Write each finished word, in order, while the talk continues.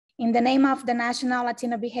in the name of the National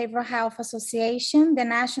Latino Behavioral Health Association, the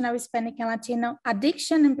National Hispanic and Latino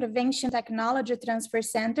Addiction and Prevention Technology Transfer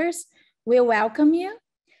Centers, we welcome you.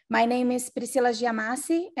 My name is Priscila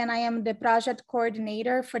Giamasi, and I am the project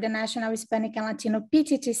coordinator for the National Hispanic and Latino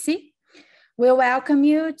PTTC. We welcome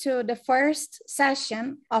you to the first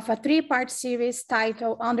session of a three-part series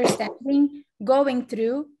titled Understanding, Going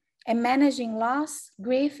Through, and Managing Loss,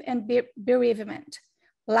 Grief, and Bereavement.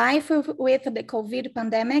 Life with the COVID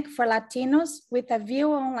pandemic for Latinos with a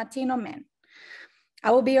view on Latino men.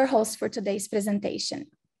 I will be your host for today's presentation.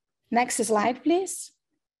 Next slide, please.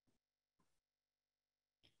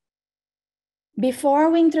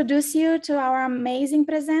 Before we introduce you to our amazing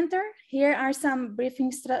presenter, here are some brief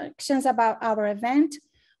instructions about our event.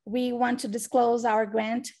 We want to disclose our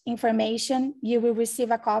grant information. You will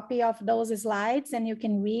receive a copy of those slides and you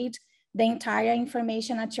can read the entire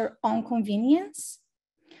information at your own convenience.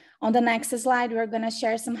 On the next slide, we're going to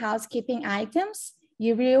share some housekeeping items.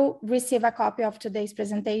 You will receive a copy of today's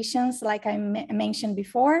presentations, like I mentioned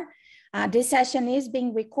before. This session is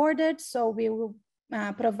being recorded, so we will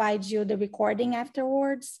provide you the recording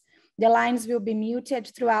afterwards. The lines will be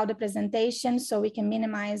muted throughout the presentation so we can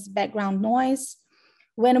minimize background noise.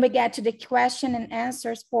 When we get to the question and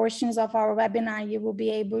answers portions of our webinar, you will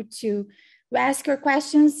be able to ask your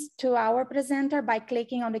questions to our presenter by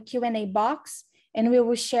clicking on the Q&A box, and we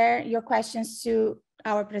will share your questions to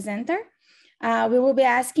our presenter. We will be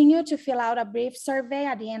asking you to fill out a brief survey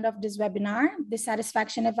at the end of this webinar. The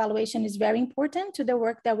satisfaction evaluation is very important to the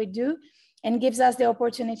work that we do and gives us the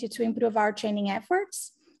opportunity to improve our training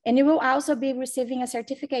efforts. And you will also be receiving a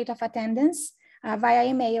certificate of attendance via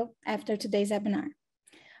email after today's webinar.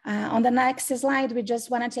 On the next slide, we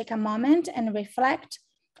just want to take a moment and reflect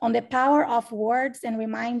on the power of words and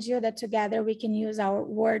remind you that together we can use our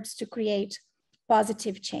words to create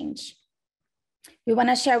positive change. We want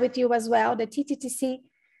to share with you as well the TTTC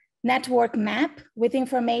network map with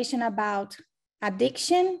information about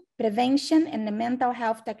addiction, prevention, and the mental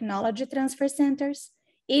health technology transfer centers.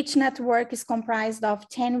 Each network is comprised of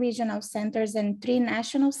 10 regional centers and 3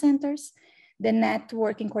 national centers, the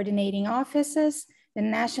network and coordinating offices, the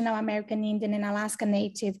National American Indian and Alaska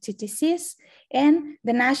Native TTCs, and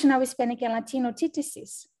the National Hispanic and Latino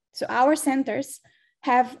TTCs. So our centers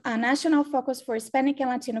have a national focus for Hispanic and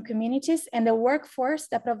Latino communities and the workforce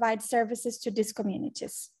that provides services to these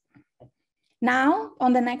communities. Now,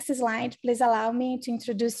 on the next slide, please allow me to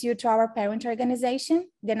introduce you to our parent organization,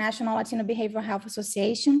 the National Latino Behavioral Health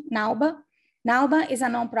Association, NALBA. NALBA is a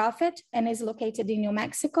nonprofit and is located in New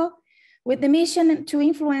Mexico with the mission to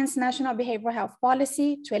influence national behavioral health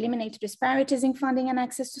policy, to eliminate disparities in funding and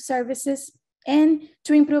access to services, and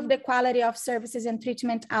to improve the quality of services and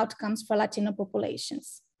treatment outcomes for Latino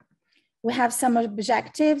populations. We have some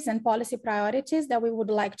objectives and policy priorities that we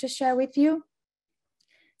would like to share with you.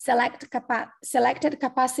 Selected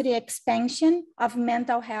capacity expansion of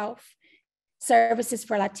mental health services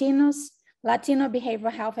for Latinos, Latino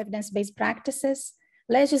behavioral health evidence-based practices,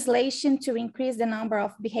 legislation to increase the number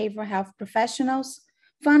of behavioral health professionals,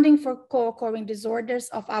 funding for co-occurring disorders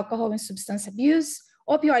of alcohol and substance abuse,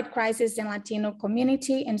 opioid crisis in Latino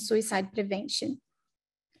community, and suicide prevention.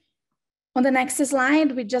 On the next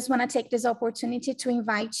slide, we just want to take this opportunity to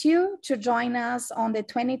invite you to join us on the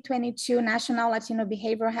 2022 National Latino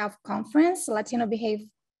Behavioral Health Conference, Latino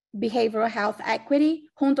Behavioral Health Equity,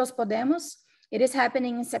 Juntos Podemos. It is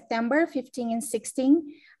happening in September 15 and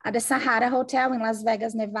 16 at the Sahara Hotel in Las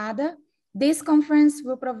Vegas, Nevada. This conference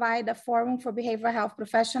will provide a forum for behavioral health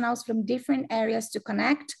professionals from different areas to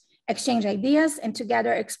connect, exchange ideas, and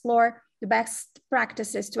together explore the best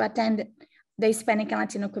practices to attend the Hispanic and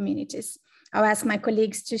Latino communities. I'll ask my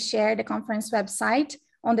colleagues to share the conference website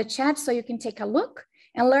on the chat so you can take a look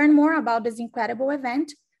and learn more about this incredible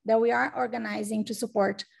event that we are organizing to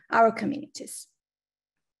support our communities.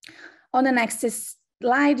 On the next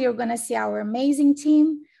slide, you're gonna see our amazing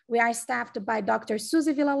team. We are staffed by Dr.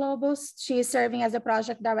 Suzy Villalobos. She is serving as the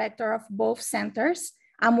project director of both centers.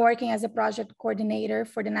 I'm working as a project coordinator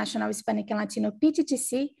for the National Hispanic and Latino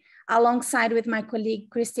PTTC, alongside with my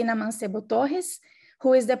colleague, Cristina Mancebo Torres,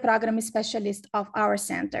 who is the program specialist of our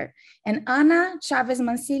center. And Ana Chavez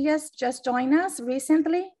Mancillas just joined us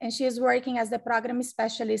recently, and she is working as the program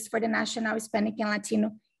specialist for the National Hispanic and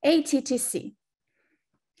Latino ATTC.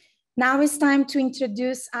 Now it's time to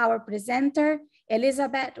introduce our presenter.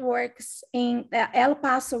 Elizabeth works in the El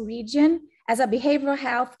Paso region as a behavioral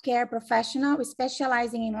health care professional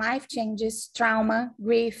specializing in life changes, trauma,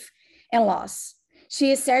 grief, and loss.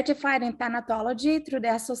 She is certified in thanatology through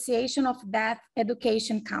the Association of Death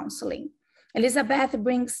Education Counseling. Elizabeth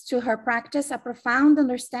brings to her practice a profound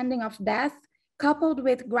understanding of death, coupled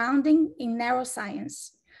with grounding in neuroscience.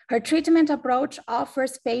 Her treatment approach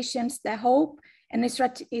offers patients the hope and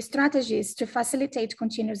strategies to facilitate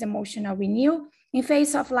continuous emotional renewal in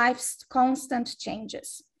face of life's constant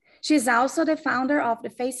changes. She is also the founder of the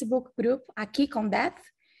Facebook group Aqui com Death,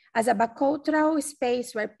 as a bicultural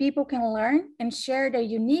space where people can learn and share their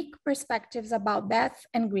unique perspectives about death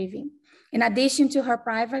and grieving. In addition to her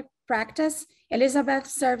private practice, Elizabeth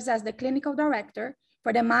serves as the clinical director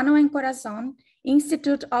for the Mano en Corazón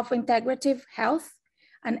Institute of Integrative Health,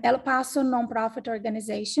 an El Paso nonprofit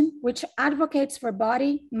organization which advocates for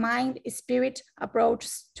body, mind, spirit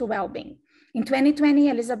approaches to well-being. In 2020,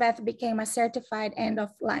 Elizabeth became a certified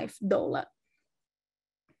end-of-life doula.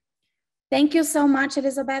 Thank you so much,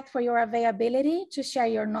 Elizabeth, for your availability to share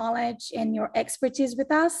your knowledge and your expertise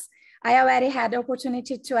with us. I already had the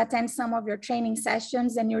opportunity to attend some of your training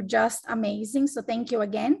sessions and you're just amazing. So thank you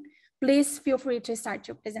again. Please feel free to start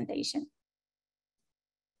your presentation.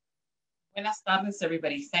 Buenas tardes,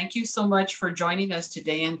 everybody. Thank you so much for joining us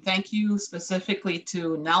today. And thank you specifically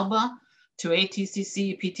to NALBA, to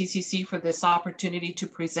ATCC, PTCC for this opportunity to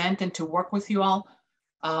present and to work with you all.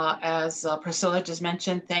 As Priscilla just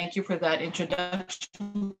mentioned, thank you for that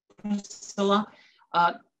introduction, Priscilla.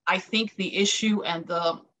 I think the issue and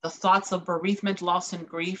the thoughts of bereavement, loss, and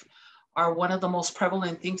grief are one of the most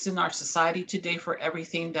prevalent things in our society today for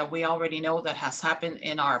everything that we already know that has happened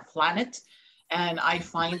in our planet. And I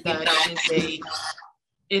find that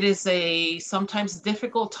it is a sometimes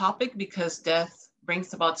difficult topic because death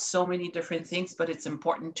brings about so many different things, but it's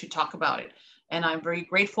important to talk about it. And I'm very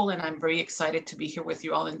grateful and I'm very excited to be here with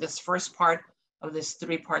you all in this first part of this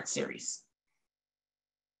three-part series.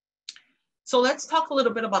 So let's talk a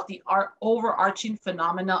little bit about the overarching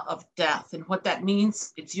phenomena of death and what that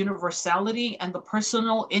means, its universality and the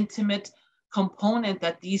personal, intimate component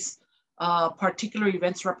that these particular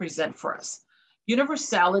events represent for us.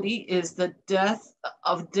 Universality is the death,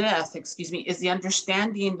 is the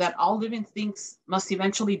understanding that all living things must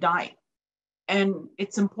eventually die. And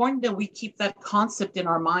it's important that we keep that concept in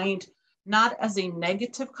our mind, not as a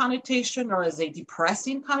negative connotation or as a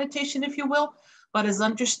depressing connotation, if you will, but as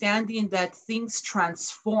understanding that things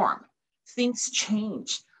transform, things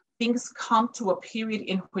change, things come to a period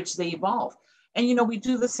in which they evolve. And, you know, we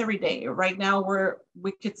do this every day. Right now,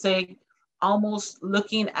 we could say, almost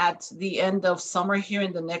looking at the end of summer here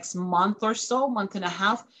in the next month or so, month and a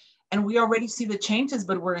half, and we already see the changes,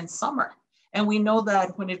 but we're in summer. And we know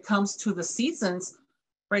that when it comes to the seasons,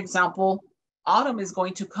 for example, autumn is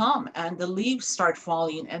going to come and the leaves start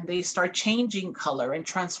falling and they start changing color and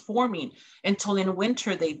transforming until in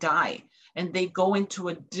winter they die and they go into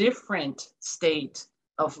a different state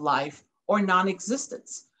of life or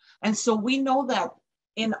non-existence. And so we know that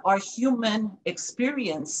in our human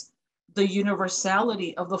experience, the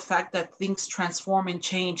universality of the fact that things transform and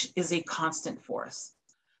change is a constant for us.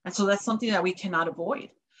 And so that's something that we cannot avoid.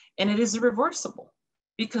 And it is irreversible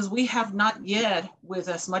because we have not yet, with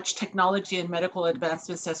as much technology and medical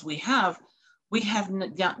advancements as we have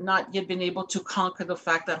not yet been able to conquer the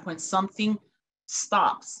fact that when something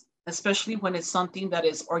stops, especially when it's something that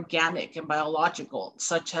is organic and biological,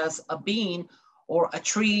 such as a being or a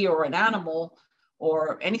tree or an animal,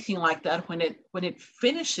 or anything like that, when it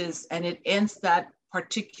finishes and it ends that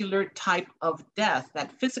particular type of death,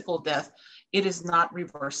 that physical death, it is not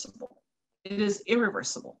reversible. It is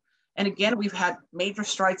irreversible. And again, we've had major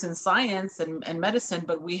strides in science and medicine,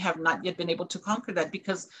 but we have not yet been able to conquer that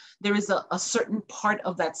because there is a certain part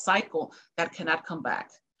of that cycle that cannot come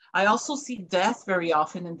back. I also see death very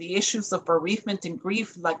often in the issues of bereavement and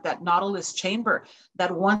grief, like that nautilus chamber,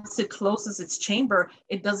 that once it closes its chamber,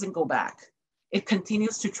 it doesn't go back. It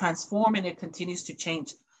continues to transform and it continues to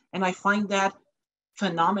change. And I find that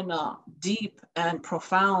phenomena deep and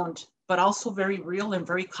profound, but also very real and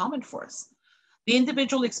very common for us. The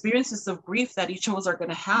individual experiences of grief that each of us are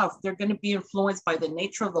going to have, they're going to be influenced by the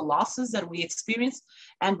nature of the losses that we experience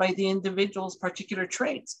and by the individual's particular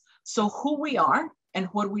traits. So who we are and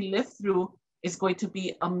what we live through is going to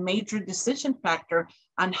be a major decision factor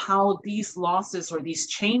on how these losses or these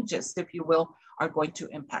changes, if you will, are going to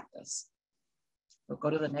impact us. We'll go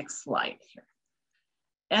to the next slide here.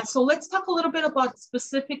 And so let's talk a little bit about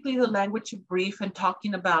specifically the language of grief and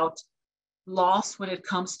talking about loss when it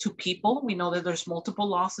comes to people. We know that there's multiple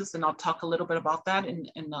losses, and I'll talk a little bit about that in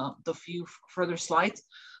the few further slides.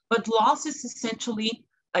 But loss is essentially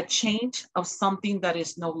a change of something that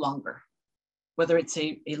is no longer, whether it's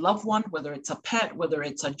a loved one, whether it's a pet, whether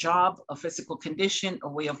it's a job, a physical condition, a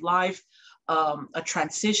way of life, a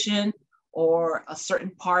transition, or a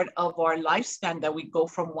certain part of our lifespan that we go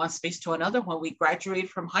from one space to another. When we graduate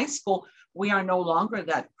from high school, we are no longer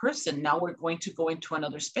that person. Now we're going to go into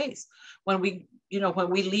another space. When we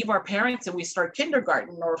leave our parents and we start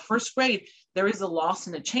kindergarten or first grade, there is a loss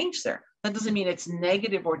and a change there. That doesn't mean it's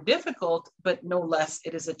negative or difficult, but no less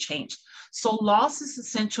it is a change. So loss is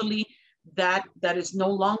essentially that is no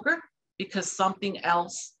longer because something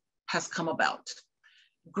else has come about.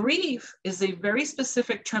 Grief is a very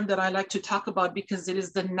specific term that I like to talk about because it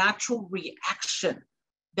is the natural reaction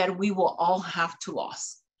that we will all have to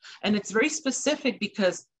loss. And it's very specific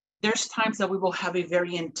because there's times that we will have a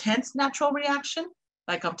very intense natural reaction,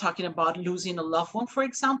 like I'm talking about losing a loved one, for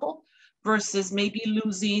example, versus maybe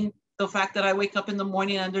losing the fact that I wake up in the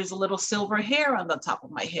morning and there's a little silver hair on the top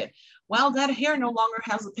of my head. Well, that hair no longer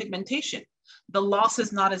has the pigmentation. The loss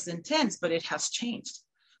is not as intense, but it has changed.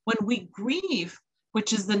 When we grieve,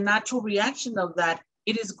 which is the natural reaction of that,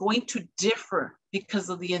 it is going to differ because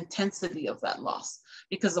of the intensity of that loss,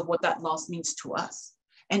 because of what that loss means to us.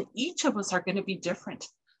 And each of us are going to be different.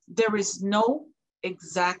 There is no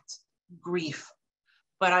exact grief,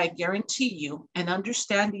 but I guarantee you, and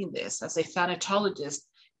understanding this as a thanatologist,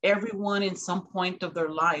 everyone in some point of their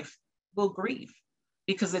life will grieve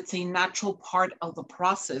because it's a natural part of the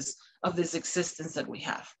process of this existence that we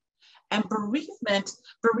have. And bereavement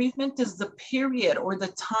is the period or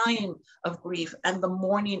the time of grief and the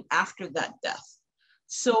mourning after that death.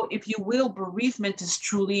 So if you will, bereavement is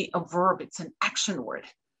truly a verb. It's an action word.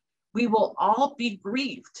 We will all be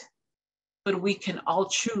grieved, but we can all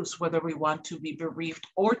choose whether we want to be bereaved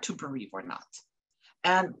or to bereave or not.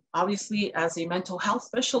 And obviously, as a mental health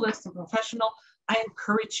specialist and professional, I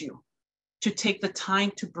encourage you to take the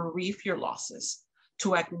time to bereave your losses,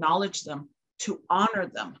 to acknowledge them, to honor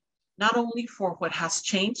them, not only for what has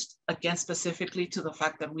changed, again, specifically to the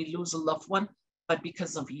fact that we lose a loved one, but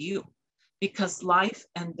because of you, because life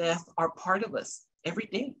and death are part of us every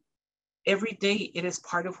day. Every day it is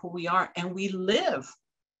part of who we are, and we live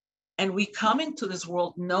and we come into this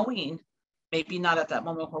world knowing, maybe not at that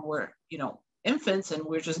moment where we're, infants and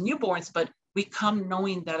we're just newborns, but we come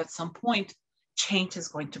knowing that at some point change is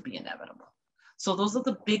going to be inevitable. So those are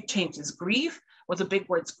the big changes. Grief, or the big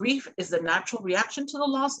words, grief is the natural reaction to the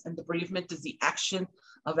loss, and the bereavement is the action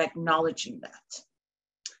of acknowledging that.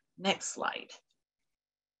 Next slide.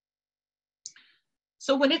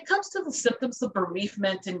 So when it comes to the symptoms of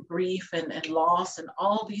bereavement and grief and loss and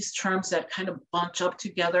all these terms that kind of bunch up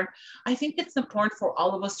together, I think it's important for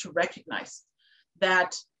all of us to recognize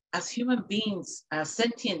that as human beings, as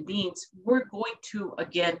sentient beings, we're going to,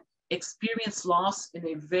 again, experience loss in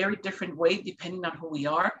a very different way depending on who we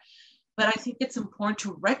are. But I think it's important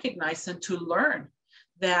to recognize and to learn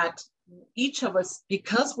that each of us,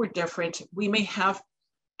 because we're different, we may have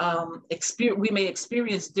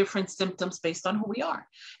experience different symptoms based on who we are.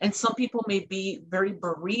 And some people may be very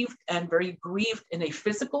bereaved and very grieved in a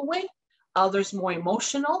physical way, others more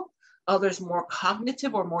emotional, others more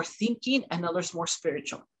cognitive or more thinking, and others more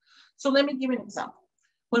spiritual. So let me give you an example.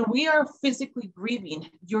 When we are physically grieving,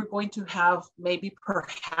 you're going to have maybe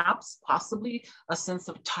perhaps possibly a sense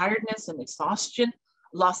of tiredness and exhaustion,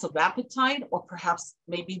 loss of appetite, or perhaps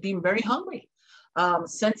maybe being very hungry.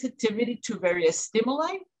 Sensitivity to various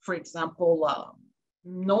stimuli, for example,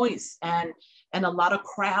 noise and a lot of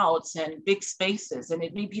crowds and big spaces. And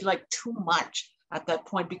it may be like too much at that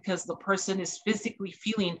point because the person is physically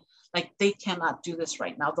feeling like they cannot do this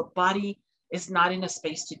right now. The body is not in a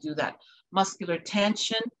space to do that. Muscular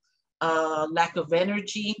tension, lack of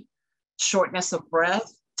energy, shortness of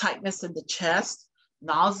breath, tightness in the chest,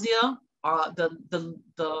 nausea,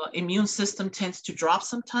 the immune system tends to drop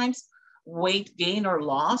sometimes, weight gain or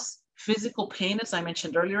loss, physical pain, as I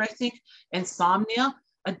mentioned earlier, I think, insomnia,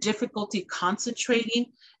 a difficulty concentrating,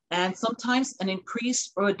 and sometimes an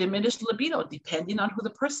increased or a diminished libido, depending on who the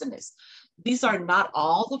person is. These are not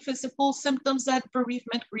all the physical symptoms that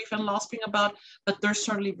bereavement, grief, and loss bring about, but they're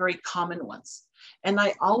certainly very common ones. And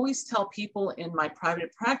I always tell people in my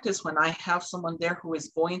private practice, when I have someone there who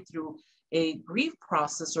is going through a grief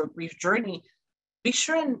process or grief journey, be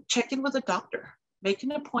sure and check in with a doctor, make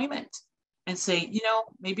an appointment and say,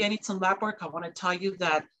 maybe I need some lab work. I want to tell you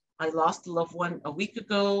that I lost a loved one a week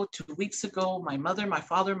ago, 2 weeks ago, my mother, my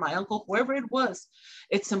father, my uncle, whoever it was.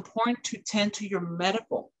 It's important to tend to your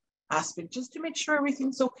medical aspect just to make sure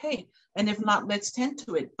everything's okay. And if not, let's tend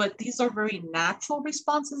to it. But these are very natural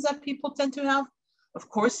responses that people tend to have. Of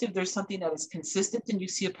course, if there's something that is consistent and you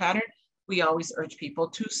see a pattern, we always urge people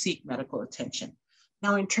to seek medical attention.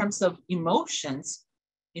 Now, in terms of emotions,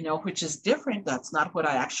 you know, which is different. That's not what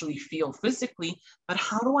I actually feel physically, but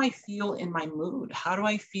how do I feel in my mood? How do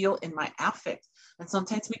I feel in my affect? And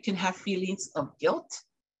sometimes we can have feelings of guilt.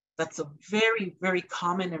 That's a very, very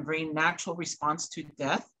common and very natural response to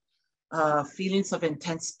death. Feelings of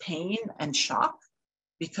intense pain and shock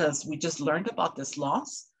because we just learned about this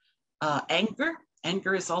loss.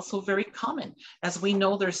 Anger is also very common. As we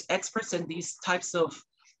know, there's experts in these types of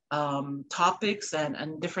topics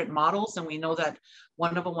and different models. And we know that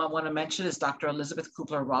one of them I want to mention is Dr. Elizabeth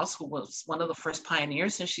Kubler-Ross, who was one of the first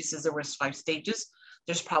pioneers. And she says there was 5 stages.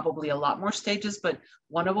 There's probably a lot more stages, but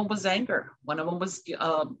one of them was anger. One of them was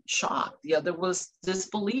shock. The other was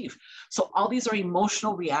disbelief. So all these are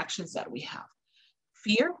emotional reactions that we have.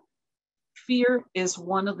 Fear is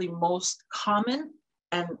one of the most common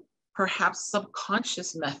and perhaps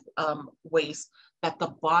subconscious ways that the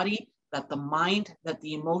body, that the mind, that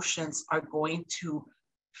the emotions are going to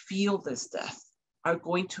feel this death, are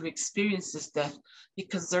going to experience this death,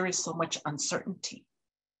 because there is so much uncertainty.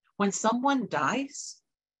 When someone dies,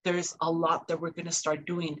 there's a lot that we're going to start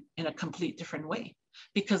doing in a complete different way,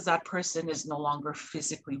 because that person is no longer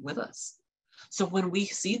physically with us. So when we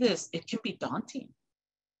see this, it can be daunting.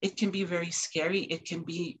 It can be very scary. It can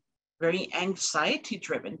be very anxiety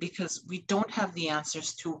driven, because we don't have the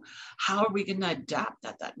answers to how are we going to adapt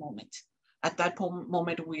at that moment. At that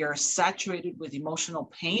moment, we are saturated with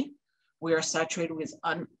emotional pain. We are saturated with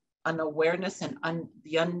unawareness and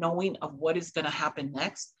the unknowing of what is going to happen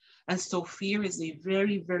next. And so fear is a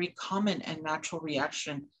very, very common and natural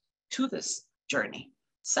reaction to this journey.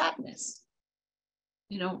 Sadness,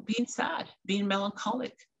 you know, being sad, being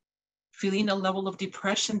melancholic, feeling a level of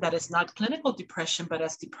depression that is not clinical depression, but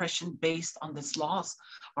as depression based on this loss,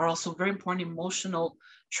 are also very important emotional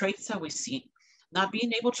traits that we see. Not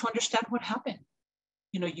being able to understand what happened.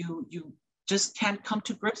 You know, you just can't come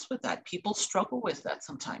to grips with that. People struggle with that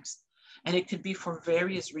sometimes. And it could be for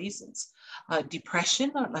various reasons.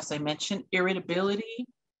 Depression, or as I mentioned, irritability,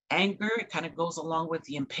 anger, it kind of goes along with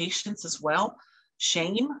the impatience as well.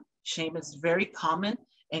 Shame is very common.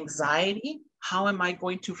 Anxiety, how am I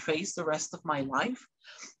going to face the rest of my life?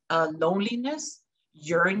 Loneliness,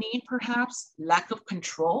 yearning perhaps, lack of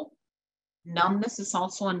control. Numbness is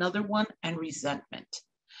also another one, and resentment.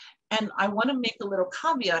 And I want to make a little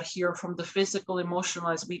caveat here from the physical, emotional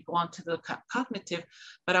as we go on to the cognitive,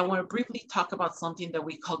 but I want to briefly talk about something that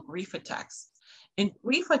we call grief attacks. And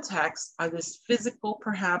grief attacks are this physical,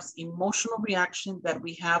 perhaps emotional reaction that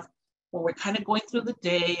we have when we're kind of going through the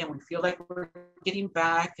day and we feel like we're getting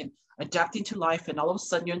back and adapting to life, and all of a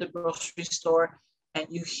sudden you're in the grocery store and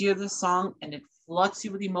you hear the song and it floods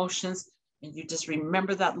you with emotions, and you just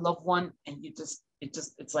remember that loved one, and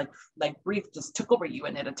it's like grief just took over you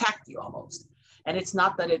and it attacked you almost. And it's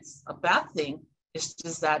not that it's a bad thing, it's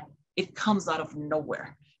just that it comes out of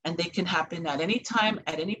nowhere, and they can happen at any time,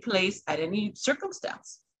 at any place, at any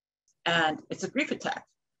circumstance, and it's a grief attack.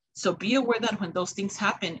 So be aware that when those things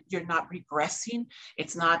happen, you're not regressing.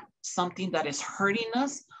 It's not something that is hurting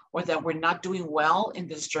us or that we're not doing well in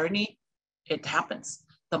this journey. It happens.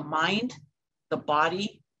 The mind, the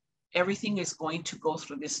body, everything is going to go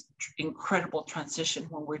through this incredible transition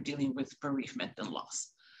when we're dealing with bereavement and loss.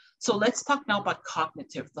 So let's talk now about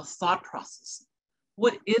cognitive, the thought process.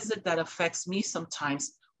 What is it that affects me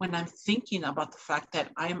sometimes when I'm thinking about the fact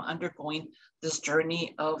that I am undergoing this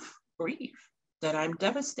journey of grief, that I'm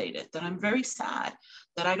devastated, that I'm very sad,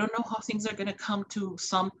 that I don't know how things are going to come to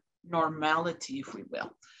some normality, if we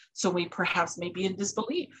will. So we perhaps may be in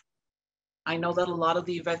disbelief. I know that a lot of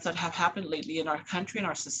the events that have happened lately in our country and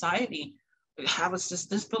our society have us just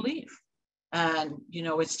disbelief. And, you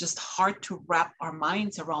know, it's just hard to wrap our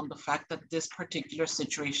minds around the fact that this particular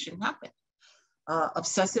situation happened.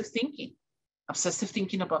 Obsessive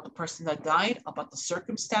thinking about the person that died, about the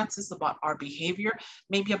circumstances, about our behavior,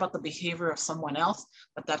 maybe about the behavior of someone else,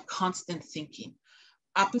 but that constant thinking.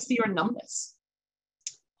 Apathy or numbness.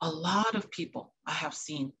 A lot of people I have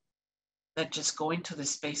seen that just go into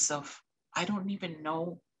this space of, I don't even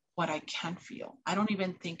know what I can feel. I don't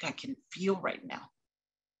even think I can feel right now,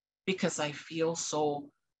 because I feel so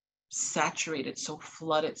saturated, so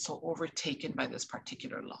flooded, so overtaken by this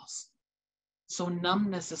particular loss. So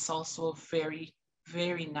numbness is also a very,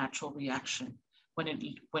 very natural reaction when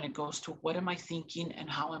it goes to what am I thinking and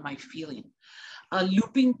how am I feeling.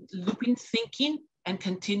 Looping thinking and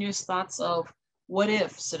continuous thoughts of what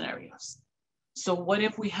if scenarios. So what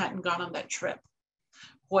if we hadn't gone on that trip?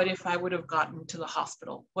 What if I would have gotten to the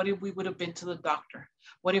hospital? What if we would have been to the doctor?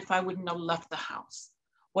 What if I wouldn't have left the house?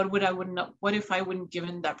 What if I wouldn't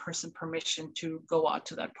given that person permission to go out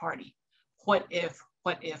to that party? What if?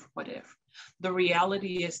 The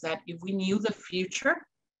reality is that if we knew the future,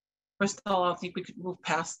 First of all, I don't think we could move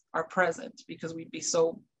past our present because we'd be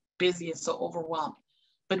so busy and so overwhelmed,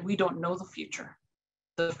 but we don't know the future.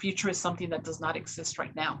 The future is something that does not exist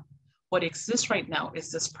right now. What exists right now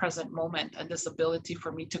is this present moment and this ability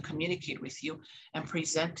for me to communicate with you and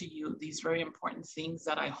present to you these very important things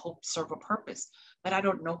that I hope serve a purpose. But I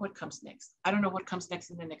don't know what comes next. I don't know what comes next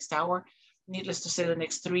in the next hour, needless to say, the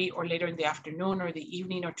next 3 or later in the afternoon or the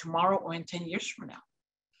evening or tomorrow or in 10 years from now.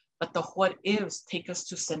 But the what ifs take us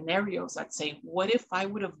to scenarios that say, what if I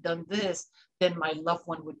would have done this, then my loved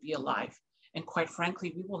one would be alive. And quite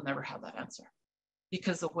frankly, we will never have that answer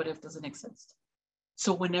because the what if doesn't exist.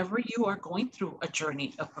 So whenever you are going through a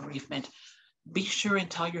journey of bereavement, be sure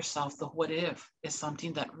and tell yourself the what if is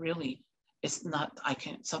something that really is not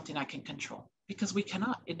something I can control, because we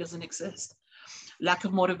cannot, it doesn't exist. Lack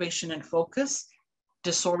of motivation and focus,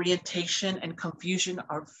 disorientation and confusion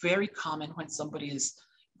are very common when somebody is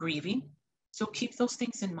grieving. So keep those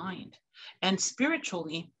things in mind. And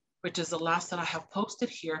spiritually, which is the last that I have posted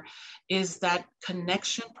here, is that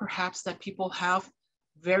connection perhaps that people have,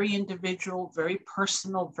 very individual, very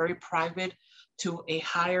personal, very private, to a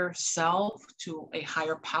higher self, to a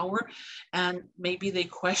higher power. And maybe they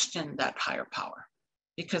question that higher power,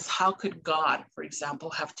 because how could God, for example,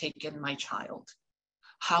 have taken my child?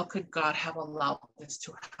 How could God have allowed this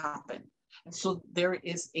to happen? And so there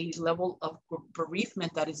is a level of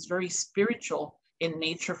bereavement that is very spiritual in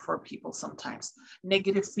nature for people sometimes.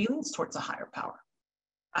 Negative feelings towards a higher power.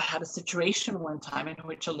 I had a situation one time in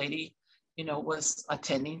which a lady, was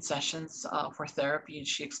attending sessions for therapy, and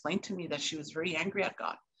she explained to me that she was very angry at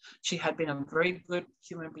God. She had been a very good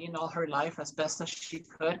human being all her life, as best as she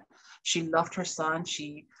could. She loved her son.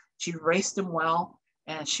 She raised him well,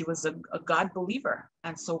 and she was a God believer.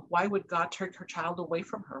 And so why would God take her child away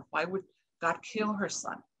from her? Why would God kill her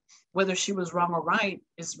son? Whether she was wrong or right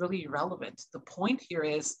is really irrelevant. The point here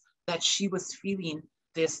is that she was feeling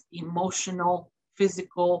this emotional,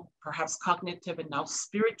 physical, perhaps cognitive, and now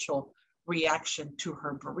spiritual reaction to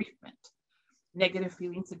her bereavement. Negative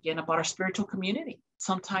feelings, again, about our spiritual community.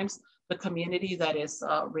 Sometimes the community that is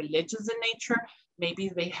religious in nature, maybe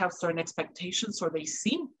they have certain expectations, or they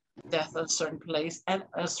see death in a certain place and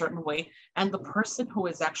a certain way, and the person who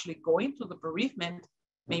is actually going through the bereavement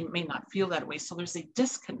may not feel that way. So there's a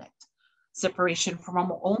disconnect, separation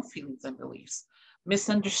from our own feelings and beliefs,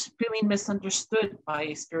 feeling misunderstood by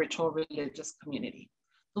a spiritual religious community.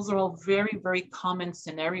 Those are all very, very common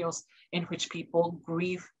scenarios in which people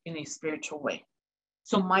grieve in a spiritual way.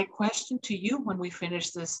 So my question to you when we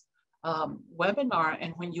finish this webinar,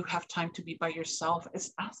 and when you have time to be by yourself,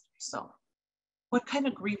 is ask yourself, what kind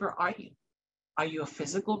of griever are you? Are you a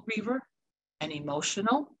physical griever, an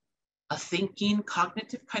emotional, a thinking,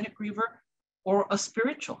 cognitive kind of griever, or a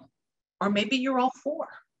spiritual? Or maybe you're all four.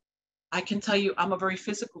 I can tell you I'm a very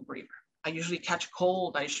physical griever. I usually catch a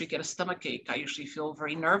cold. I usually get a stomach ache. I usually feel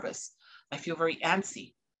very nervous. I feel very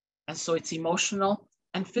antsy. And so it's emotional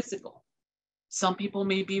and physical. Some people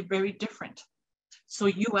may be very different. So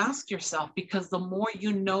you ask yourself, because the more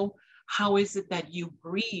you know, how is it that you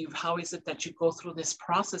grieve? How is it that you go through this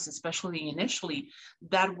process, especially initially,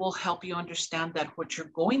 that will help you understand that what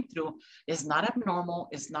you're going through is not abnormal,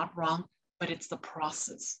 is not wrong, but it's the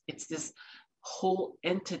process. It's this whole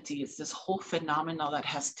entity, it's this whole phenomena that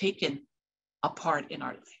has taken a part in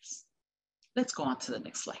our lives. Let's go on to the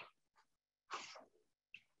next slide.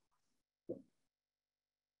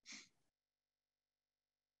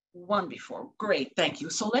 One before, great, thank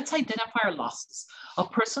you. So let's identify our losses. A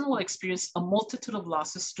person will experience a multitude of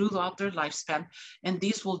losses throughout their lifespan, and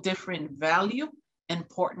these will differ in value,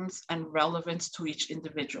 importance, and relevance to each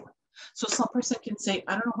individual. So some person can say,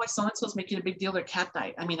 I don't know why so-and-so is making a big deal, their cat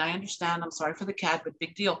died. I mean, I understand, I'm sorry for the cat, but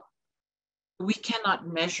big deal. We cannot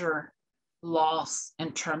measure loss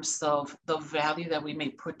in terms of the value that we may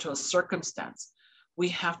put to a circumstance. We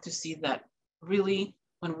have to see that really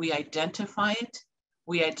when we identify it,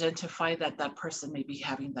 we identify that that person may be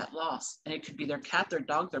having that loss. And it could be their cat, their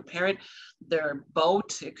dog, their parrot, their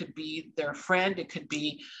boat. It could be their friend. It could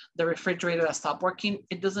be the refrigerator that stopped working.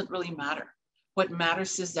 It doesn't really matter. What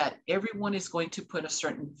matters is that everyone is going to put a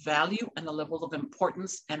certain value and a level of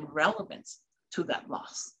importance and relevance to that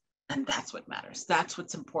loss. And that's what matters. That's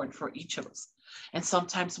what's important for each of us. And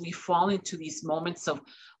sometimes we fall into these moments of,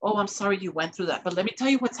 oh, I'm sorry you went through that, but let me tell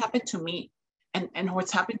you what's happened to me. And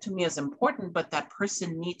what's happened to me is important, but that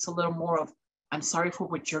person needs a little more of, I'm sorry for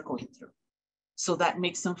what you're going through. So that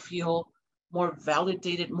makes them feel more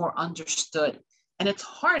validated, more understood. And it's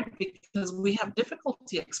hard because we have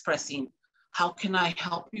difficulty expressing, how can I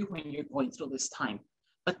help you when you're going through this time?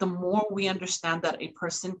 But the more we understand that a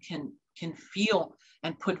person can feel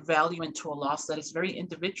and put value into a loss that is very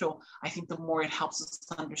individual, I think the more it helps us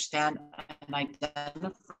to understand and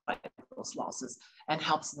identify those losses and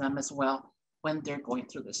helps them as well when they're going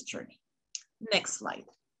through this journey. Next slide.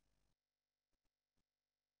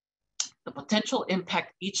 The potential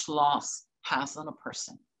impact each loss has on a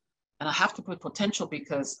person. And I have to put potential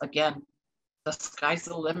because, again, the sky's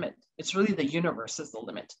the limit. It's really the universe is the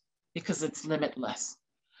limit because it's limitless.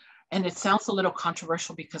 And it sounds a little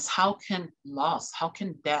controversial because how can loss, how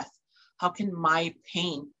can death, how can my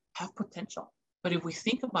pain have potential? But if we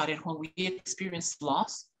think about it, when we experience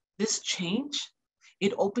loss, this change,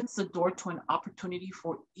 it opens the door to an opportunity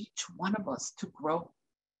for each one of us to grow,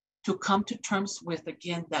 to come to terms with,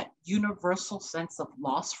 again, that universal sense of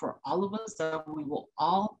loss for all of us, that we will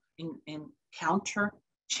all encounter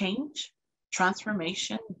change,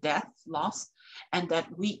 transformation, death, loss, and that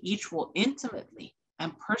we each will intimately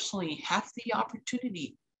and personally have the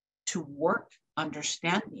opportunity to work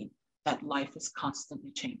understanding that life is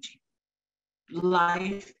constantly changing.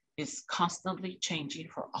 Life is constantly changing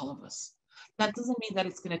for all of us. That doesn't mean that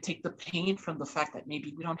it's going to take the pain from the fact that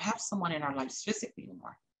maybe we don't have someone in our lives physically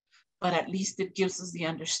anymore, but at least it gives us the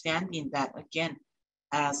understanding that, again,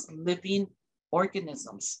 as living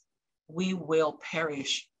organisms, we will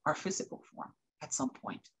perish our physical form at some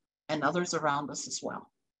point, and others around us as well.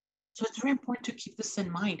 So it's very important to keep this in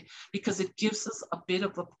mind because it gives us a bit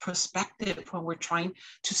of a perspective when we're trying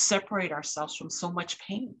to separate ourselves from so much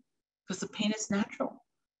pain, because the pain is natural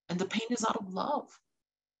and the pain is out of love.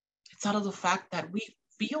 It's out of the fact that we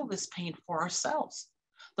feel this pain for ourselves.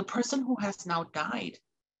 The person who has now died,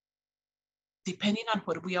 depending on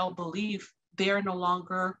what we all believe, they are no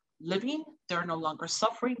longer living, they're no longer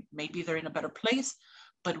suffering, maybe they're in a better place,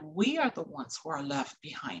 but we are the ones who are left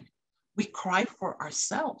behind. We cry for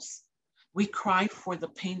ourselves. We cry for the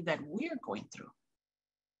pain that we're going through.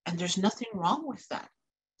 And there's nothing wrong with that.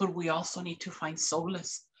 But we also need to find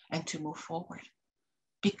solace and to move forward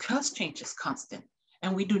because change is constant.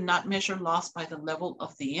 And we do not measure loss by the level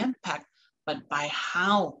of the impact, but by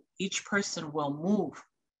how each person will move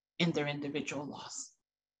in their individual loss.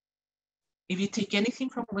 If you take anything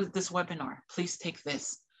from this webinar, please take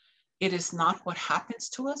this. It is not what happens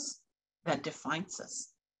to us that defines us.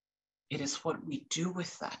 It is what we do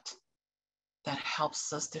with that that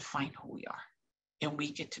helps us define who we are. And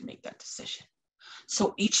we get to make that decision.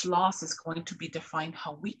 So each loss is going to be defined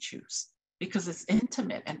how we choose because it's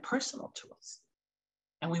intimate and personal to us.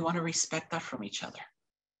 And we want to respect that from each other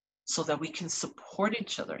so that we can support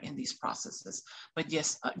each other in these processes. But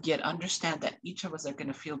yes, yet understand that each of us are going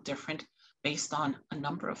to feel different based on a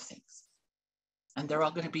number of things. And they're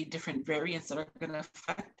all going to be different variants that are going to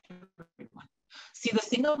affect everyone. See, the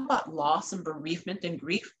thing about loss and bereavement and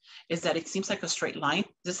grief is that it seems like a straight line.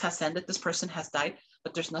 This has ended, this person has died,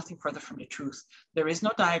 but there's nothing further from the truth. There is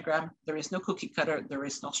no diagram, there is no cookie cutter, there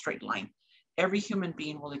is no straight line. Every human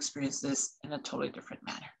being will experience this in a totally different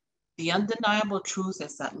manner. The undeniable truth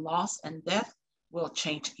is that loss and death will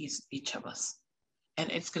change each of us. And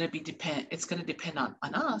it's going to depend on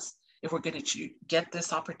us if we're going to get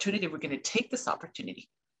this opportunity, we're going to take this opportunity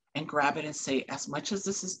and grab it and say, as much as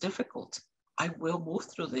this is difficult, I will move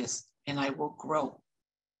through this and I will grow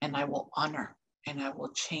and I will honor and I will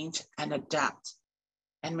change and adapt.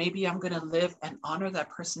 And maybe I'm going to live and honor that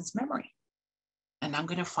person's memory. And I'm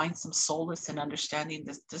going to find some solace in understanding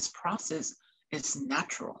that this process is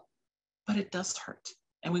natural, but it does hurt.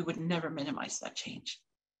 And we would never minimize that change,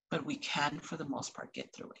 but we can, for the most part,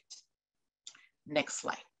 get through it. Next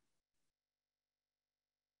slide.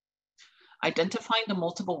 Identifying the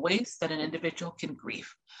multiple ways that an individual can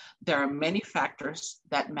grieve. There are many factors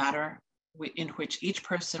that matter in which each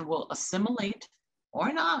person will assimilate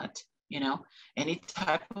or not, any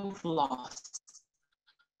type of loss.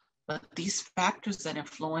 But these factors that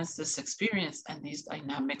influence this experience and these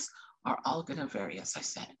dynamics are all going to vary, as I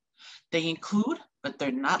said. They include, but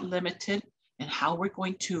they're not limited in how we're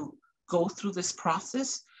going to go through this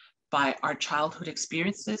process by our childhood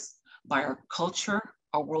experiences, by our culture,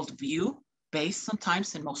 our worldview, based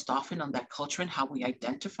sometimes and most often on that culture and how we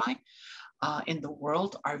identify in the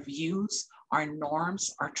world, our views, our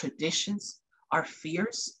norms, our traditions, our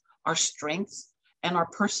fears, our strengths, and our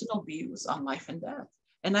personal views on life and death.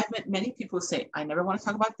 And I've met many people who say, I never want to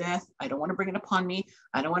talk about death. I don't want to bring it upon me.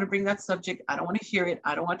 I don't want to bring that subject. I don't want to hear it.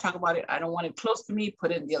 I don't want to talk about it. I don't want it close to me.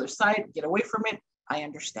 Put it on the other side, get away from it. I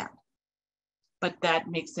understand. But that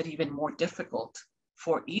makes it even more difficult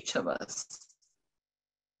for each of us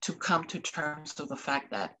to come to terms with the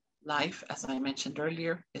fact that life, as I mentioned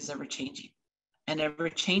earlier, is ever changing. And ever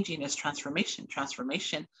changing is transformation.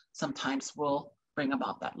 Transformation sometimes will bring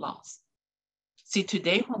about that loss. See,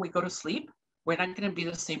 today when we go to sleep, we're not going to be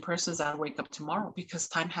the same person as I wake up tomorrow because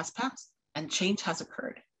time has passed and change has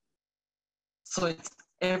occurred. So it's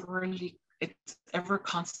ever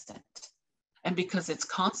constant. And because it's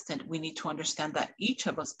constant, we need to understand that each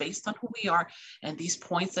of us, based on who we are, and these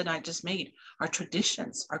points that I just made, our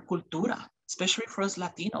traditions, our cultura, especially for us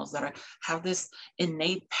Latinos that have this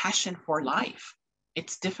innate passion for life,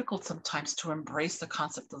 it's difficult sometimes to embrace the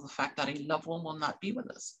concept of the fact that a loved one will not be with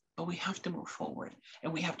us, but we have to move forward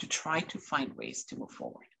and we have to try to find ways to move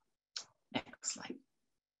forward. Next slide.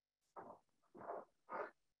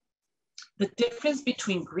 The difference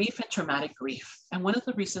between grief and traumatic grief. And one of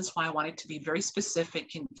the reasons why I wanted to be very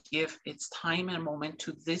specific and give its time and a moment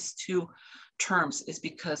to these two terms is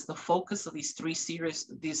because the focus of these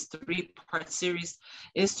three-part series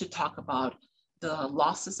is to talk about the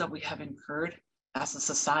losses that we have incurred as a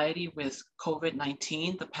society with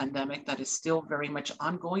COVID-19, the pandemic that is still very much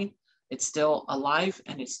ongoing. It's still alive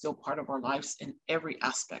and it's still part of our lives in every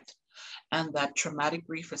aspect. And that traumatic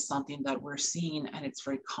grief is something that we're seeing and it's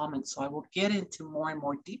very common. So I will get into more and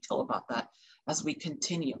more detail about that as we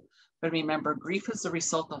continue. But remember, grief is the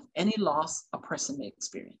result of any loss a person may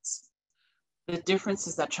experience. The difference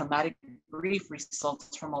is that traumatic grief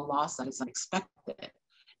results from a loss that is unexpected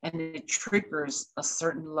and it triggers a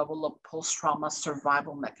certain level of post-trauma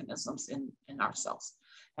survival mechanisms in ourselves.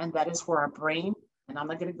 And that is where our brain, and I'm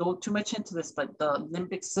not going to go too much into this, but the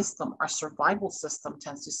limbic system, our survival system,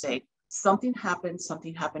 tends to say, something happened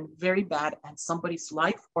very bad, and somebody's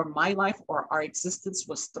life or my life or our existence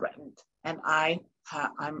was threatened. And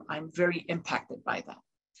I'm very impacted by that.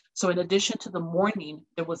 So in addition to the mourning,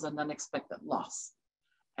 there was an unexpected loss.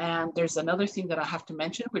 And there's another thing that I have to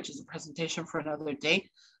mention, which is a presentation for another day,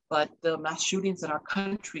 but the mass shootings in our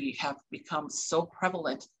country have become so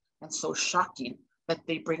prevalent and so shocking that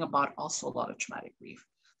they bring about also a lot of traumatic grief.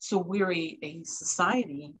 So we're a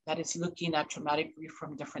society that is looking at traumatic grief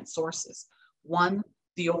from different sources. One,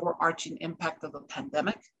 the overarching impact of the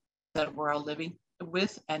pandemic that we're all living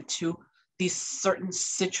with, and two, these certain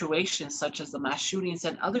situations such as the mass shootings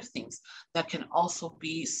and other things that can also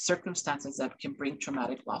be circumstances that can bring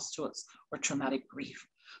traumatic loss to us or traumatic grief.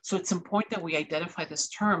 So it's important that we identify this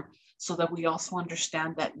term so that we also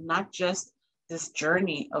understand that not just this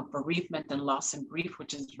journey of bereavement and loss and grief,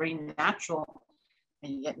 which is very natural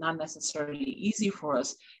and yet not necessarily easy for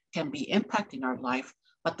us, can be impacting our life,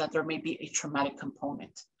 but that there may be a traumatic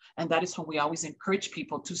component. And that is when we always encourage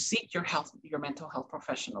people to seek your mental health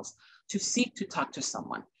professionals, to seek to talk to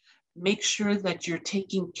someone. Make sure that you're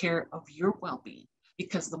taking care of your well-being,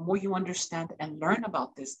 because the more you understand and learn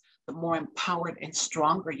about this, the more empowered and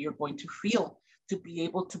stronger you're going to feel to be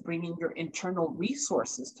able to bring in your internal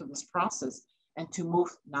resources to this process and to move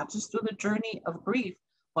not just through the journey of grief,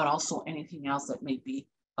 but also anything else that may be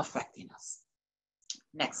affecting us.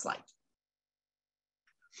 Next slide.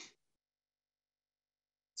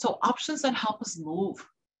 So options that help us move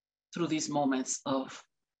through these moments of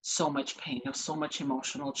so much pain, of so much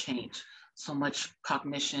emotional change, so much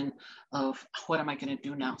cognition of what am I going to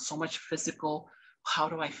do now? So much physical, how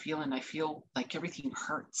do I feel? And I feel like everything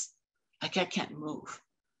hurts, like I can't move.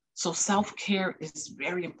 So self-care is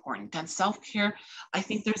very important. And self-care, I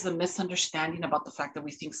think there's a misunderstanding about the fact that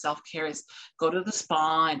we think self-care is go to the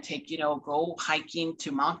spa and go hiking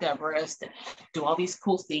to Mount Everest and do all these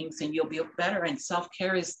cool things and you'll be better. And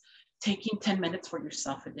self-care is taking 10 minutes for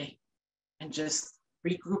yourself a day and just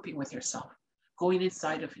regrouping with yourself, going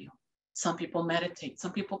inside of you. Some people meditate,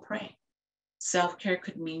 some people pray. Self-care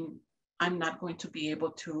could mean I'm not going to be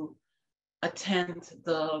able to attend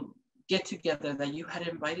the get together that you had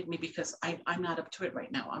invited me because I'm not up to it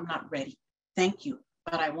right now. I'm not ready. Thank you,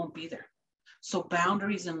 but I won't be there. So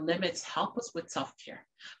boundaries and limits help us with self-care.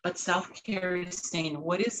 But self-care is saying,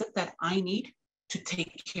 what is it that I need to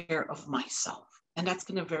take care of myself? And that's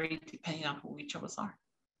going to vary depending on who each of us are.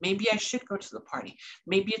 Maybe I should go to the party.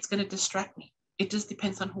 Maybe it's going to distract me. It just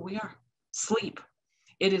depends on who we are. Sleep.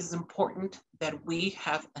 It is important that we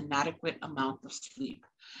have an adequate amount of sleep.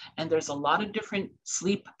 And there's a lot of different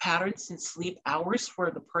sleep patterns and sleep hours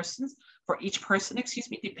for each person,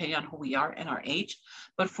 depending on who we are and our age.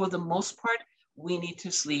 But for the most part, we need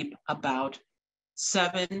to sleep about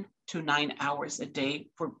 7 to 9 hours a day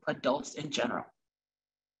for adults in general.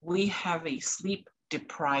 We have a sleep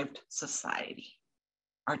deprived society.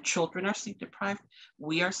 Our children are sleep deprived,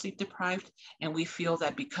 we are sleep deprived, and we feel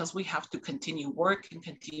that because we have to continue work and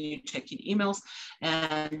continue checking emails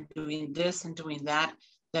and doing this and doing that,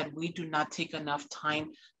 that we do not take enough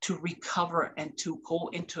time to recover and to go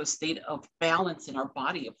into a state of balance in our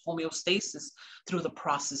body, of homeostasis through the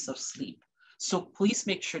process of sleep. So please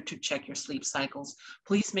make sure to check your sleep cycles.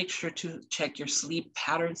 Please make sure to check your sleep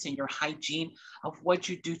patterns and your hygiene of what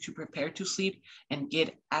you do to prepare to sleep, and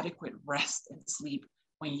get adequate rest and sleep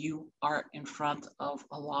when you are in front of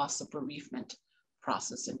a loss of bereavement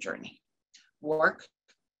process and journey. Work,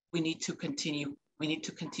 we need to continue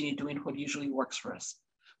doing what usually works for us.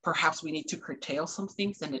 Perhaps we need to curtail some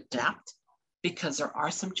things and adapt, because there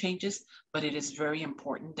are some changes, but it is very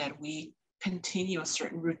important that we continue a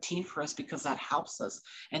certain routine for us, because that helps us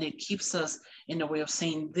and it keeps us in a way of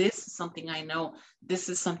saying, this is something I know, this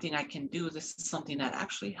is something I can do, this is something that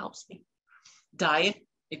actually helps me. Diet,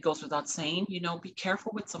 it goes without saying, you know, be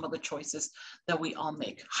careful with some of the choices that we all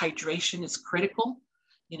make. Hydration is critical,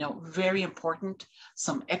 you know, very important.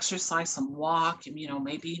 Some exercise, some walk, and, you know,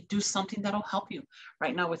 maybe do something that'll help you.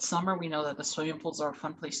 Right now it's summer, we know that the swimming pools are a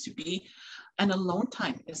fun place to be, and alone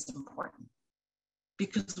time is important,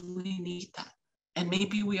 because we need that. And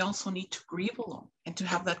maybe we also need to grieve alone, and to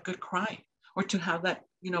have that good cry, or to have that,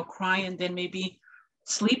 you know, cry and then maybe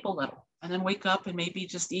sleep a little, and then wake up and maybe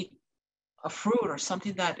just eat a fruit or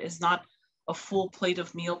something that is not a full plate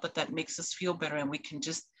of meal, but that makes us feel better, and we can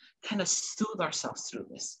just kind of soothe ourselves through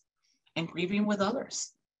this. And grieving with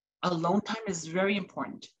others. Alone time is very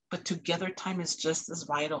important, but together time is just as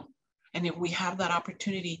vital. And if we have that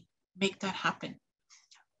opportunity, make that happen.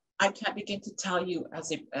 I can't begin to tell you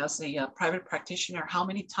as a private practitioner how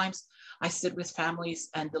many times I sit with families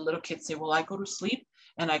and the little kids say, well, I go to sleep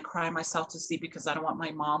and I cry myself to sleep because I don't want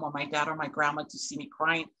my mom or my dad or my grandma to see me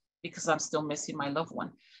crying, because I'm still missing my loved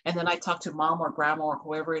one. And then I talk to mom or grandma or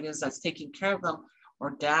whoever it is that's taking care of them,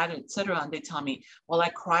 or dad, etc., and they tell me, well, I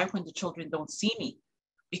cry when the children don't see me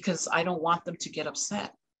because I don't want them to get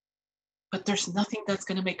upset. But there's nothing that's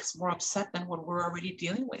going to make us more upset than what we're already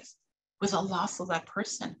dealing with a loss of that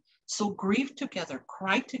person. So grieve together,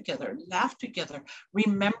 cry together, laugh together,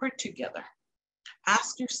 remember together.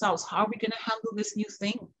 Ask yourselves, how are we going to handle this new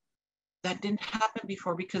thing that didn't happen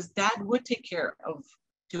before? Because dad would take care of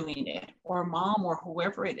doing it, or mom, or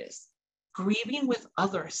whoever it is. Grieving with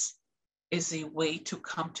others is a way to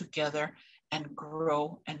come together and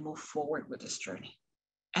grow and move forward with this journey.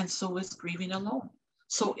 And so is grieving alone.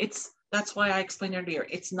 So that's why I explained earlier,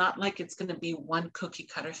 it's not like it's going to be one cookie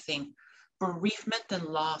cutter thing. Bereavement and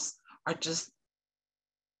loss are just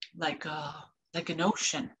like an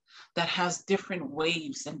ocean that has different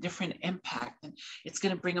waves and different impact, and it's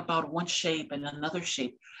going to bring about one shape and another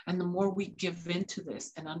shape. And the more we give into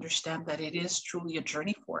this and understand that it is truly a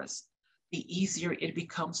journey for us, the easier it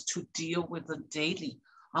becomes to deal with the daily,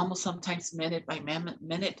 almost sometimes minute by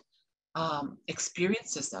minute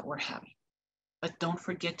experiences that we're having. But don't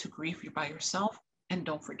forget to grieve by yourself, and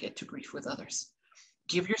don't forget to grieve with others.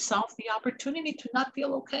 Give yourself the opportunity to not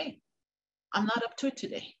feel okay. I'm not up to it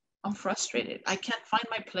today. I'm frustrated. I can't find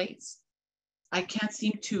my place. I can't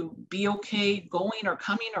seem to be okay going or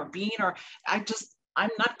coming or being, or I'm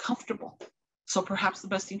not comfortable. So perhaps the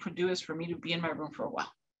best thing to do is for me to be in my room for a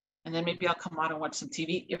while. And then maybe I'll come out and watch some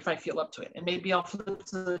TV if I feel up to it. And maybe I'll flip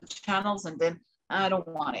to the channels and then I don't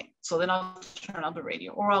want it. So then I'll turn on the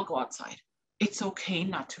radio or I'll go outside. It's okay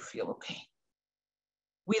not to feel okay.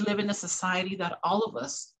 We live in a society that all of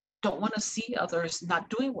us don't want to see others not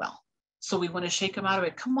doing well. So we want to shake them out of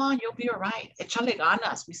it. Come on, you'll be all right. Échale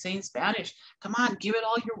ganas, we say in Spanish. Come on, give it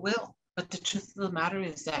all your will. But the truth of the matter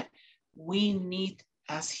is that we need,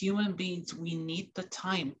 as human beings, we need the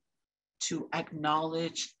time to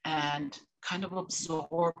acknowledge and kind of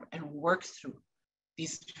absorb and work through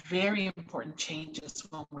these very important changes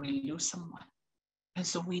when we lose someone. And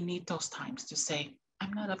so we need those times to say,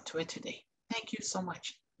 I'm not up to it today. Thank you so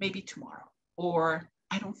much. Maybe tomorrow. Or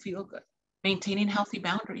I don't feel good. Maintaining healthy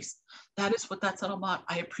boundaries. That is what that's all about.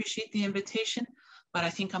 I appreciate the invitation, but I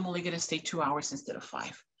think I'm only going to stay 2 hours instead of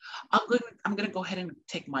 5. I'm going to go ahead and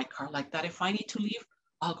take my car like that. If I need to leave,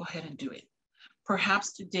 I'll go ahead and do it.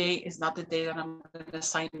 Perhaps today is not the day that I'm going to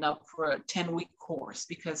sign up for a 10-week course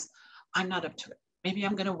because I'm not up to it. Maybe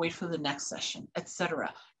I'm going to wait for the next session,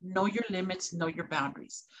 etc. Know your limits, know your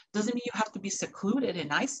boundaries. Doesn't mean you have to be secluded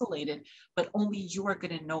and isolated, but only you are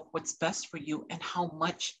going to know what's best for you and how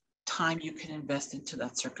much time you can invest into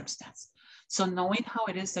that circumstance. So knowing how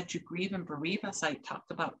it is that you grieve and bereave, as I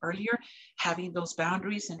talked about earlier, having those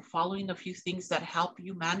boundaries and following a few things that help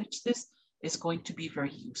you manage this is going to be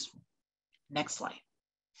very useful. Next slide.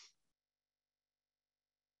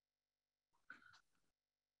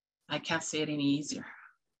 I can't say it any easier.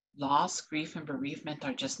 Loss, grief, and bereavement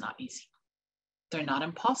are just not easy. They're not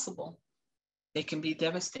impossible. They can be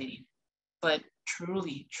devastating. But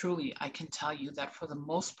truly, truly, I can tell you that for the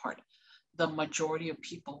most part, the majority of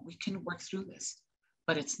people, we can work through this,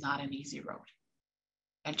 but it's not an easy road.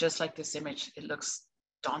 And just like this image, it looks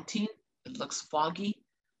daunting, it looks foggy,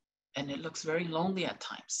 and it looks very lonely at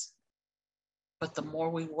times. But the more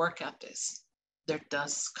we work at this, there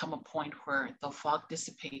does come a point where the fog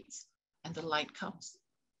dissipates and the light comes.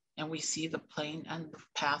 And we see the plane and the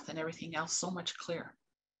path and everything else so much clearer.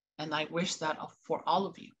 And I wish that for all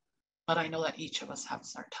of you, but I know that each of us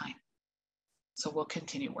has our time. So we'll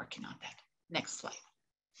continue working on that. Next slide.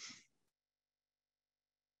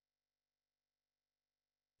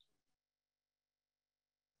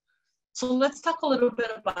 So let's talk a little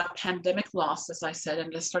bit about pandemic loss, as I said,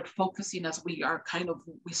 and let's start focusing as we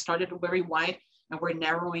started very wide and we're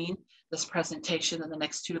narrowing this presentation in the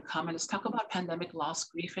next two to come. And let's talk about pandemic loss,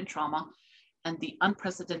 grief and trauma, and the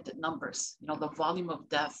unprecedented numbers, the volume of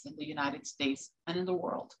deaths in the United States and in the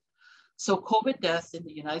world. So COVID deaths in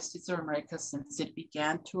the United States of America since it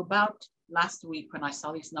began to about last week when I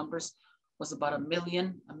saw these numbers was about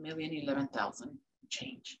 1,011,000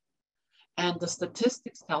 change. And the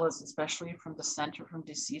statistics tell us, especially from the Center for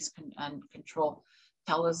Disease and Control,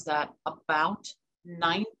 tell us that about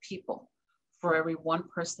 9 people for every 1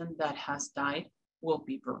 person that has died will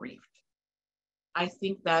be bereaved. I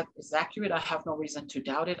think that is accurate. I have no reason to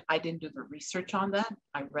doubt it. I didn't do the research on that.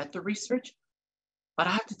 I read the research, but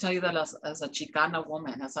I have to tell you that as a Chicana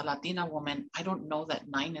woman, as a Latina woman, I don't know that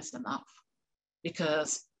 9 is enough,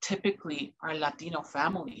 because typically our Latino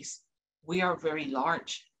families, we are very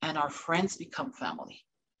large and our friends become family.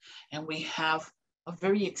 And we have a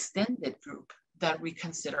very extended group that we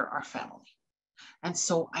consider our family. And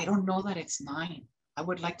so I don't know that it's 9. I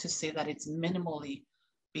would like to say that it's minimally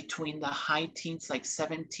between the high teens, like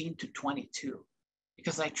 17 to 22,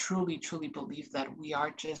 because I truly, truly believe that we are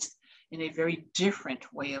just in a very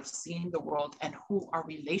different way of seeing the world and who our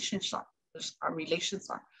relations are.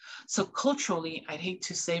 So culturally, I'd hate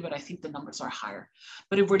to say, but I think the numbers are higher.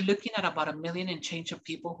 But if we're looking at about 1 million and change of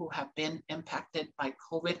people who have been impacted by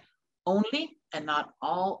COVID only and not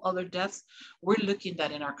all other deaths, we're looking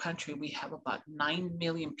that in our country, we have about 9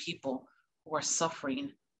 million people who are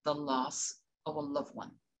suffering the loss of a loved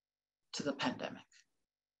one to the pandemic.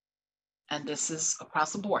 And this is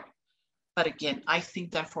across the board. But again, I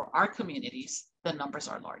think that for our communities, the numbers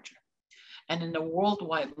are larger. And in the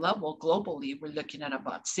worldwide level, globally, we're looking at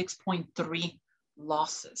about 6.3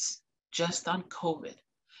 losses just on COVID.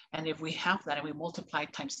 And if we have that and we multiply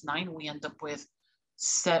it times 9, we end up with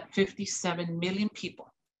 57 million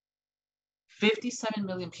people. 57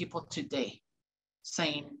 million people today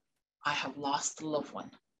saying, I have lost a loved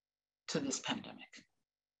one to this pandemic.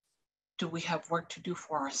 Do we have work to do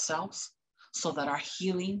for ourselves so that our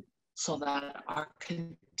healing, so that our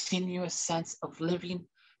continuous sense of living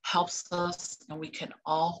helps us and we can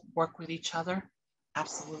all work with each other?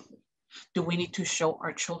 Absolutely. Do we need to show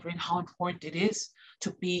our children how important it is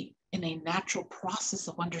to be in a natural process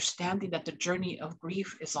of understanding that the journey of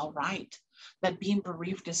grief is all right, that being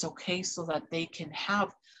bereaved is okay, so that they can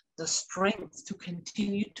have the strength to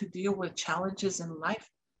continue to deal with challenges in life?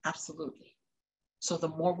 Absolutely. So the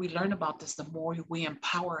more we learn about this, the more we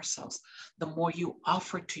empower ourselves, the more you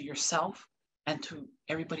offer to yourself and to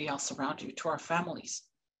everybody else around you, to our families,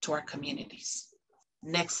 to our communities.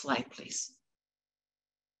 Next slide, please.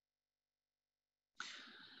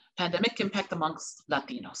 Pandemic impact amongst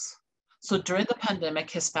Latinos. So during the pandemic,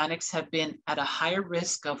 Hispanics have been at a higher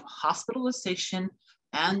risk of hospitalization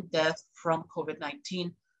and death from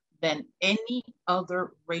COVID-19 than any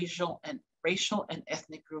other racial and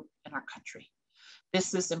ethnic group in our country.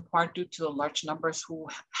 This is in part due to the large numbers who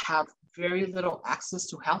have very little access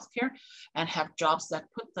to healthcare and have jobs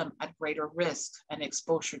that put them at greater risk and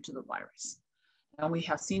exposure to the virus. And we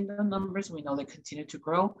have seen the numbers, we know they continue to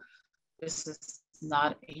grow. This is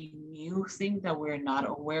not a new thing that we're not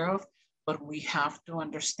aware of, but we have to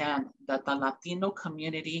understand that the Latino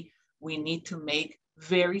community, we need to make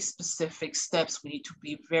very specific steps. We need to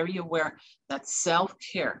be very aware that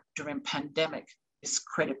self-care during pandemic is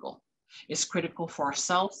critical. It's critical for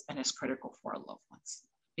ourselves and it's critical for our loved ones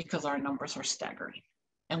because our numbers are staggering.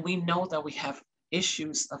 And we know that we have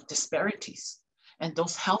issues of disparities, and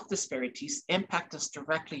those health disparities impact us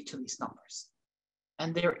directly to these numbers.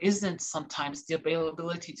 And there isn't sometimes the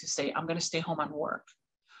availability to say, I'm going to stay home and work,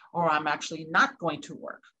 or I'm actually not going to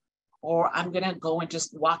work, or I'm going to go and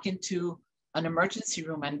just walk into an emergency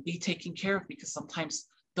room and be taken care of, because sometimes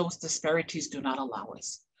those disparities do not allow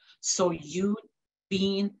us. So you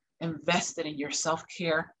being invested in your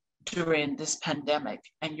self-care during this pandemic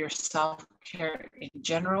and your self-care in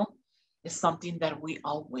general is something that we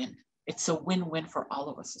all win. It's a win-win for all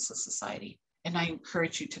of us as a society. And I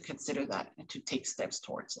encourage you to consider that and to take steps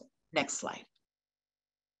towards it. Next slide.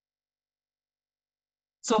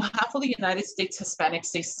 So half of the United States Hispanics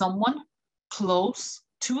say someone close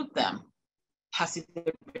to them has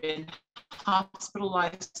either been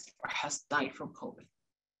hospitalized or has died from COVID.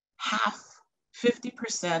 Half,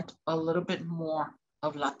 50%, a little bit more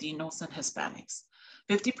of Latinos and Hispanics.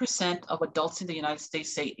 50% of adults in the United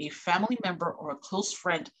States say a family member or a close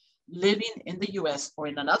friend living in the US or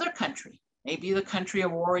in another country, maybe the country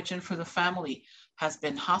of origin for the family, has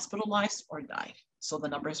been hospitalized or died. So the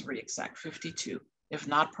number is very exact, 52. If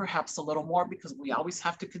not, perhaps a little more, because we always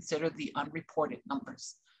have to consider the unreported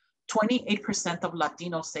numbers. 28% of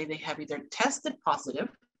Latinos say they have either tested positive,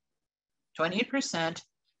 28%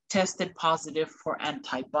 tested positive for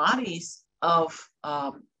antibodies of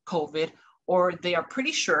COVID, or they are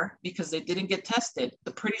pretty sure because they didn't get tested.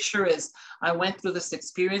 The pretty sure is, I went through this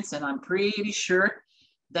experience and I'm pretty sure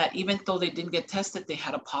that even though they didn't get tested, they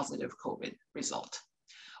had a positive COVID result.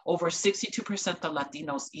 Over 62% of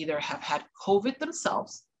Latinos either have had COVID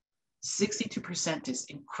themselves, 62% is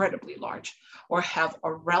incredibly large, or have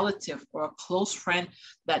a relative or a close friend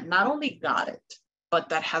that not only got it, but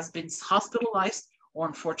that has been hospitalized or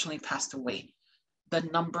unfortunately passed away. The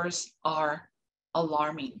numbers are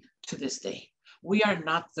alarming to this day. We are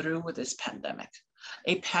not through with this pandemic.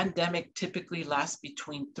 A pandemic typically lasts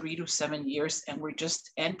between 3 to 7 years, and we're just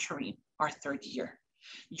entering our third year.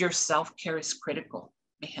 Your self-care is critical,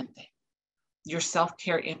 mi gente. Your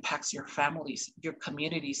self-care impacts your families, your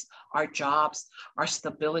communities, our jobs, our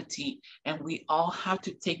stability, and we all have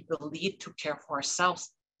to take the lead to care for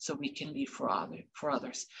ourselves so we can lead for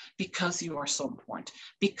others, because you are so important,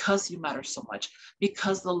 because you matter so much,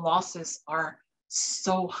 because the losses are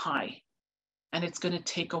so high. And it's going to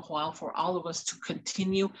take a while for all of us to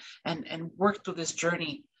continue and work through this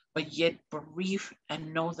journey, but yet bereave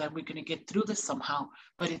and know that we're going to get through this somehow,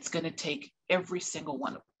 but it's going to take every single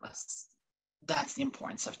one of us. That's the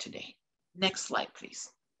importance of today. Next slide, please.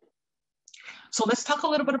 So let's talk a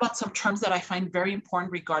little bit about some terms that I find very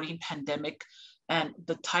important regarding pandemic and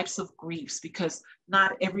the types of griefs, because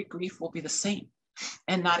not every grief will be the same.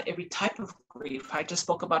 And not every type of grief. I just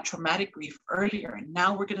spoke about traumatic grief earlier, and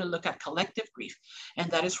now we're going to look at collective grief.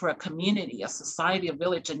 And that is where a community, a society, a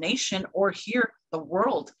village, a nation, or here, the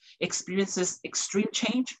world experiences extreme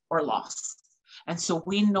change or loss. And so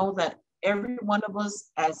we know that every one of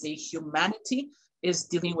us as a humanity is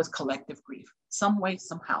dealing with collective grief, some way,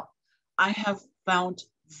 somehow. I have found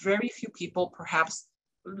very few people, perhaps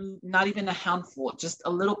not even a handful, just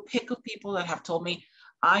a little pick of people that have told me,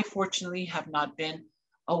 I fortunately have not been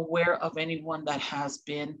aware of anyone that has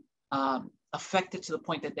been affected to the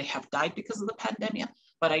point that they have died because of the pandemic.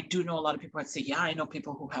 But I do know a lot of people that say, yeah, I know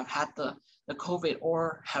people who have had the COVID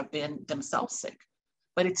or have been themselves sick.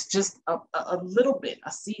 But it's just a little bit,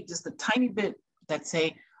 a seed, just a tiny bit that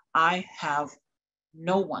say, I have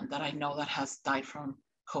no one that I know that has died from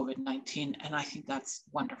COVID-19. And I think that's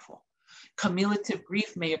wonderful. Cumulative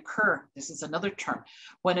grief may occur, this is another term,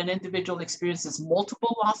 when an individual experiences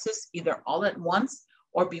multiple losses, either all at once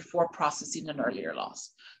or before processing an earlier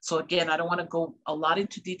loss. So again, I don't want to go a lot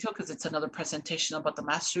into detail because it's another presentation about the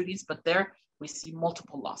mass shootings, but there we see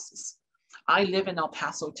multiple losses. I live in El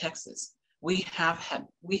Paso, Texas. We have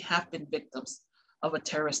been victims of a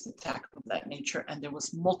terrorist attack of that nature, and there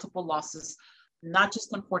was multiple losses, not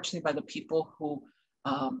just unfortunately by the people who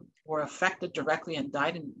were affected directly and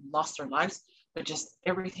died and lost their lives, but just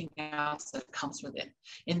everything else that comes with it.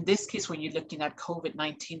 In this case, when you're looking at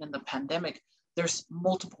COVID-19 and the pandemic, there's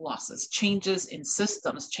multiple losses, changes in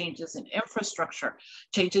systems, changes in infrastructure,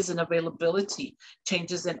 changes in availability,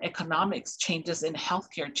 changes in economics, changes in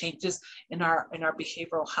healthcare, changes in our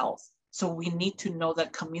behavioral health. So we need to know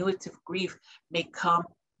that cumulative grief may come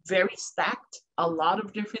very stacked, a lot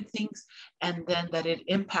of different things, and then that it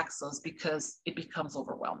impacts us because it becomes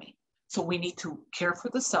overwhelming. So we need to care for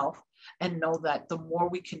the self and know that the more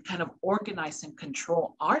we can kind of organize and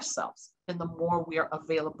control ourselves, then the more we are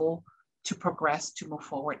available to progress, to move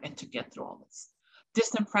forward, and to get through all this.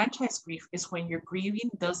 Disenfranchised grief is when your grieving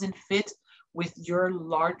doesn't fit with your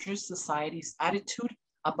larger society's attitude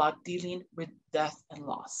about dealing with death and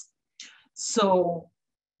loss. So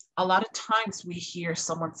a lot of times we hear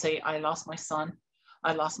someone say, I lost my son,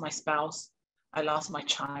 I lost my spouse, I lost my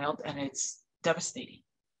child, and it's devastating.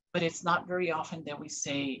 But it's not very often that we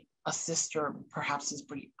say a sister perhaps is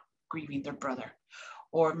grieving their brother,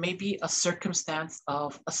 or maybe a circumstance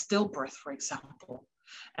of a stillbirth, for example.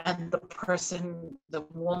 And the person, the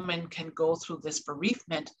woman can go through this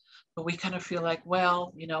bereavement, but we kind of feel like,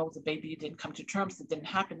 well, you know, the baby didn't come to terms, it didn't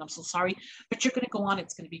happen, I'm so sorry, but you're going to go on,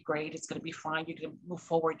 it's going to be great, it's going to be fine, you're going to move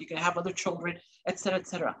forward, you're going to have other children, et cetera, et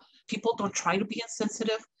cetera. People don't try to be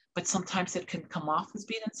insensitive, but sometimes it can come off as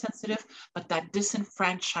being insensitive. But that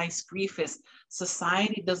disenfranchised grief is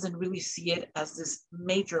society doesn't really see it as this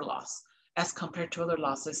major loss as compared to other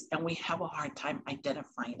losses, and we have a hard time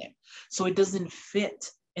identifying it. So it doesn't fit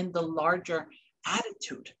in the larger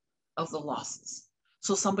attitude of the losses.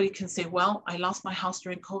 So somebody can say, well, I lost my house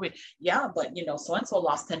during COVID. Yeah, but so-and-so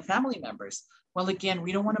lost 10 family members. Well, again,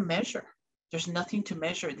 we don't want to measure. There's nothing to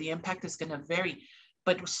measure. The impact is going to vary.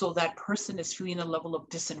 But so that person is feeling a level of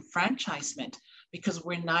disenfranchisement because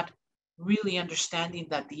we're not really understanding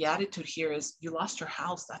that the attitude here is you lost your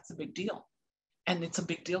house. That's a big deal. And it's a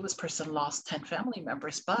big deal. This person lost 10 family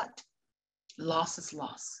members, but loss is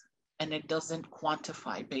loss. And it doesn't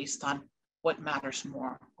quantify based on what matters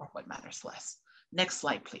more or what matters less. Next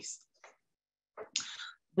slide, please.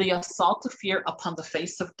 The assault of fear upon the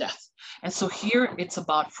face of death. And so here it's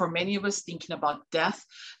about, for many of us, thinking about death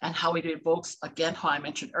and how it evokes, again, how I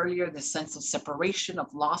mentioned earlier, the sense of separation,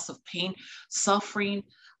 of loss, of pain, suffering,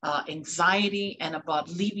 anxiety, and about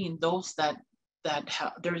leaving those that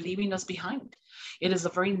they're leaving us behind. It is a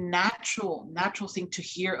very natural thing to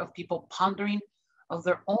hear of people pondering of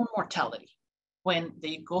their own mortality when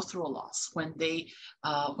they go through a loss, when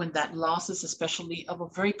that loss is especially of a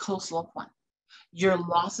very close loved one. Your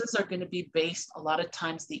losses are going to be based, a lot of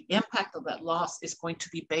times the impact of that loss is going to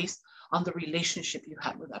be based on the relationship you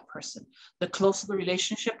had with that person. The closer the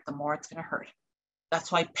relationship, the more it's going to hurt.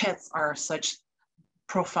 That's why pets are such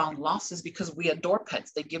profound losses, because we adore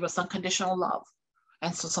pets. They give us unconditional love.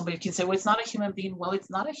 And so somebody can say, well, it's not a human being. Well, it's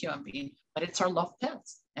not a human being, but it's our loved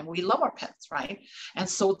pets. And we love our pets, right? And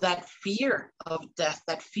so that fear of death,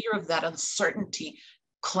 that fear of that uncertainty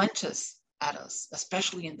clenches at us,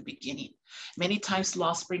 especially in the beginning. Many times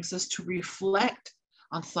loss brings us to reflect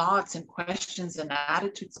on thoughts and questions and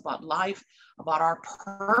attitudes about life, about our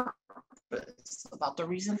purpose, about the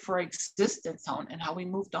reason for our existence and how we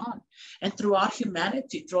moved on. And throughout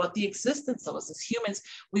humanity, throughout the existence of us as humans,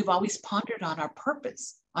 we've always pondered on our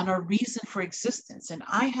purpose, on our reason for existence. And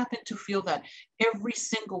I happen to feel that every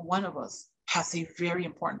single one of us has a very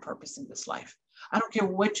important purpose in this life. I don't care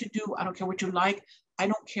what you do. I don't care what you like. I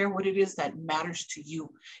don't care what it is that matters to you.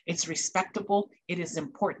 It's respectable. It is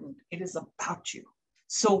important. It is about you.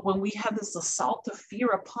 So when we have this assault of fear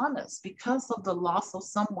upon us because of the loss of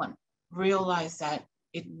someone, realize that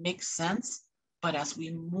it makes sense. But as we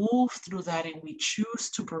move through that and we choose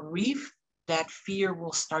to bereave, that fear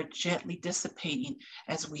will start gently dissipating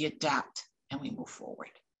as we adapt and we move forward.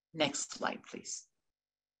 Next slide, please.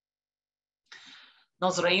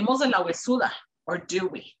 Nos reímos de la huesuda, or do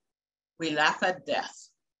we? We laugh at death.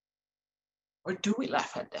 Or do we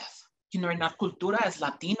laugh at death? In our cultura as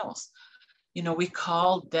Latinos, we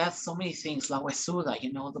call death so many things, la huesuda,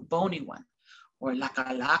 the bony one, or la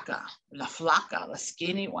calaca, la flaca, the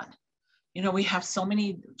skinny one. We have so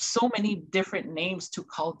many different names to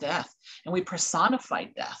call death, and we personify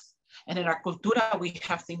death. And in our cultura, we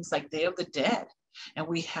have things like Day of the Dead, and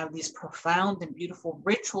we have these profound and beautiful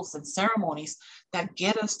rituals and ceremonies that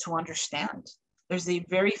get us to understand. There's a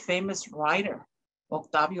very famous writer,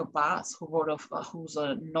 Octavio Paz, who's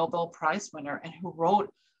a Nobel Prize winner, and who wrote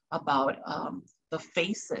about the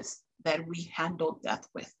faces that we handle death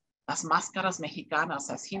with. Las máscaras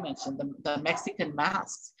mexicanas, as he mentioned, the Mexican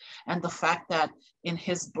masks, and the fact that in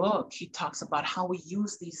his book, he talks about how we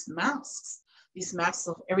use these masks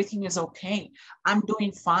of everything is okay. I'm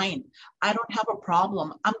doing fine. I don't have a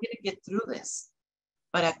problem. I'm going to get through this.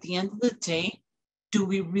 But at the end of the day, do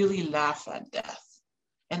we really laugh at death?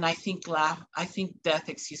 And I think death,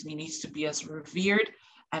 needs to be as revered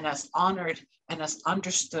and as honored and as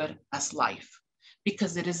understood as life,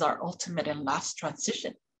 because it is our ultimate and last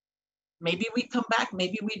transition. Maybe we come back,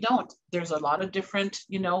 maybe we don't. There's a lot of different,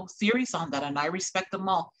 theories on that, and I respect them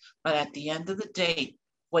all. But at the end of the day,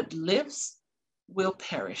 what lives will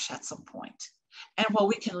perish at some point. And while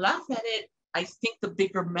we can laugh at it, I think the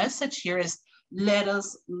bigger message here is, let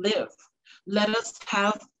us live. Let us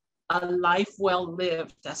have a life well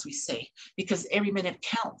lived, as we say, because every minute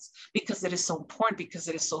counts, because it is so important, because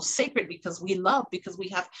it is so sacred, because we love, because we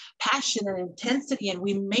have passion and intensity, and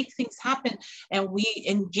we make things happen, and we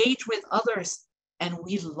engage with others, and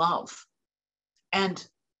we love. And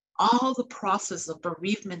all the process of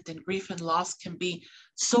bereavement and grief and loss can be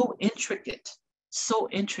so intricate,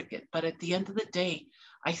 but at the end of the day,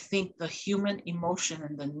 I think the human emotion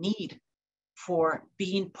and the need for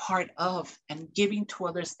being part of and giving to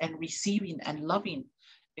others and receiving and loving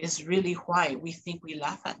is really why we think we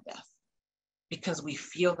laugh at death, because we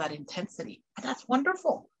feel that intensity. And that's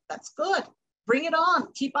wonderful. That's good. Bring it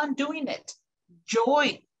on. Keep on doing it.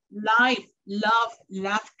 Joy, life, love,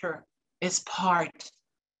 laughter is part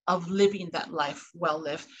of living that life well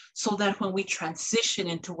lived, so that when we transition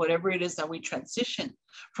into whatever it is that we transition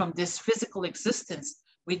from this physical existence,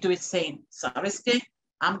 we do it saying, ¿sabes qué?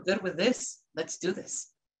 I'm good with this. Let's do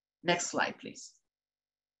this. Next slide, please.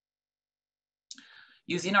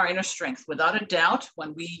 Using our inner strength, without a doubt,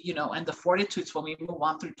 when we, and the fortitudes when we move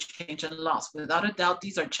on through change and loss, without a doubt,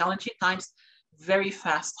 these are challenging times, very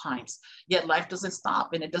fast times. Yet life doesn't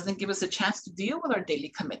stop, and it doesn't give us a chance to deal with our daily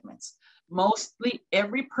commitments. Mostly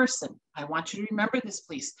every person, I want you to remember this,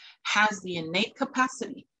 please, has the innate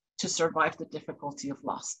capacity to survive the difficulty of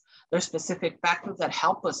loss. There are specific factors that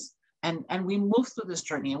help us, and we move through this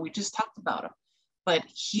journey, and we just talked about them. But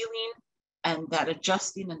healing and that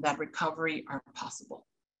adjusting and that recovery are possible.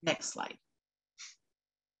 Next slide.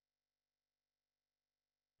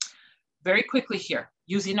 Very quickly here,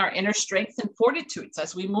 using our inner strength and fortitudes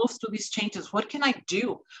as we move through these changes. What can I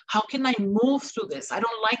do? How can I move through this? I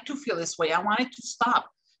don't like to feel this way. I want it to stop.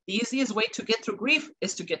 The easiest way to get through grief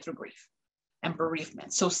is to get through grief and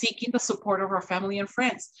bereavement. So seeking the support of our family and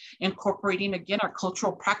friends, incorporating again our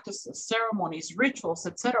cultural practices, ceremonies, rituals,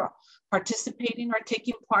 etc., participating or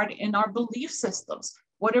taking part in our belief systems,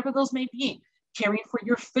 whatever those may be, caring for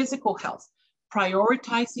your physical health,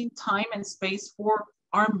 prioritizing time and space for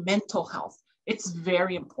our mental health. It's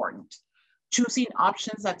very important. Choosing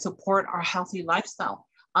options that support our healthy lifestyle,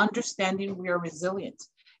 understanding we are resilient.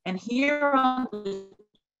 And here on the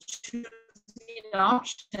choosing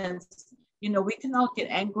options, we can all get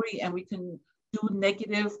angry and we can do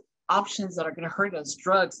negative options that are going to hurt us,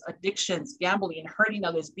 drugs, addictions, gambling, hurting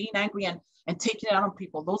others, being angry and taking it out on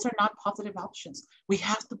people. Those are not positive options. We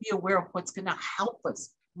have to be aware of what's going to help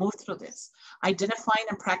us move through this. Identifying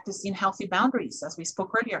and practicing healthy boundaries, as we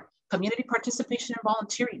spoke earlier, community participation and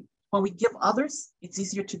volunteering. When we give others, it's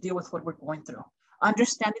easier to deal with what we're going through.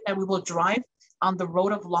 Understanding that we will drive on the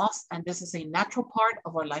road of loss, and this is a natural part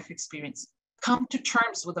of our life experience. Come to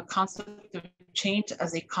terms with the concept of change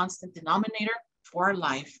as a constant denominator for our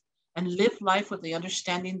life, and live life with the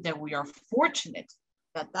understanding that we are fortunate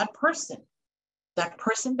that that person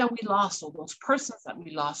that we lost, or those persons that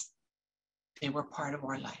we lost, they were part of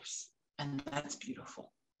our lives. And that's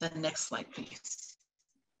beautiful. The next slide, please.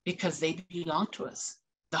 Because they belong to us.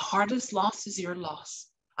 The hardest loss is your loss.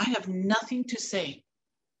 I have nothing to say,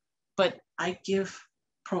 but I give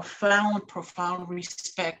profound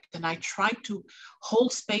respect, and I try to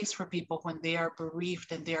hold space for people when they are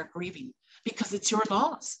bereaved and they are grieving, because it's your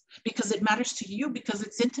loss, because it matters to you, because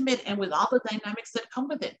it's intimate, and with all the dynamics that come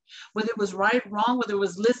with it, whether it was right, wrong, whether it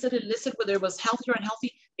was illicit, whether it was healthy or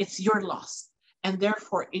unhealthy, it's your loss. And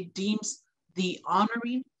therefore it deems the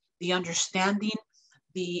honoring, the understanding,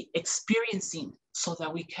 the experiencing, so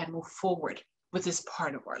that we can move forward with this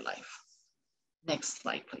part of our life. Next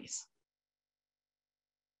slide, please.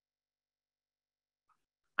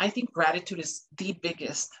 I think gratitude is the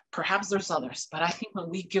biggest. Perhaps there's others, but I think when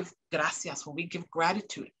we give gracias, when we give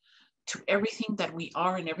gratitude to everything that we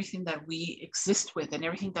are and everything that we exist with and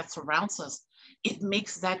everything that surrounds us, it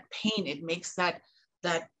makes that pain, it makes that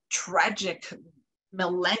tragic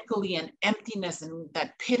melancholy and emptiness and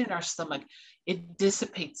that pit in our stomach, it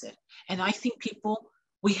dissipates it. And I think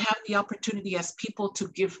we have the opportunity as people to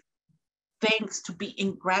give thanks, to be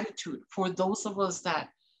in gratitude for those of us that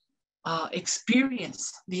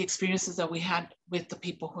experience the experiences that we had with the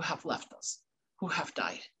people who have left us, who have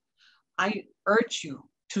died. I urge you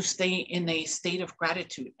to stay in a state of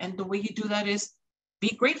gratitude. And the way you do that is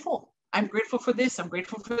be grateful. I'm grateful for this. I'm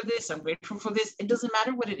grateful for this. I'm grateful for this. It doesn't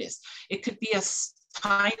matter what it is. It could be as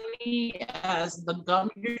tiny as the gum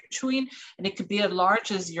you're chewing, and it could be as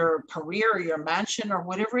large as your career or your mansion or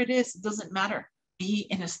whatever it is. It doesn't matter. Be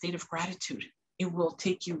in a state of gratitude. It will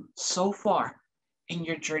take you so far in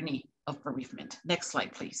your journey of bereavement. Next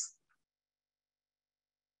slide, please.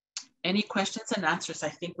 Any questions and answers? I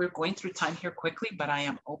think we're going through time here quickly, but I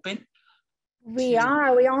am open. We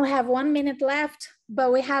only have 1 minute left,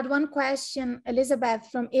 but we had one question, Elizabeth,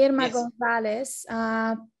 from Irma Gonzalez.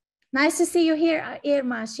 Nice to see you here,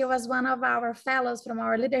 Irma. She was one of our fellows from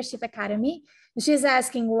our Leadership Academy. She's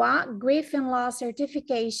asking, what grief and loss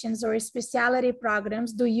certifications or specialty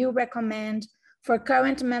programs do you recommend for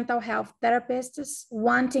current mental health therapists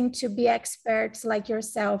wanting to be experts like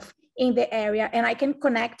yourself in the area? And I can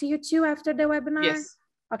connect you to after the webinar. Yes.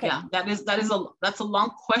 Okay. Yeah, that's a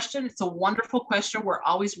long question. It's a wonderful question. We're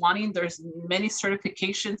always wanting. There's many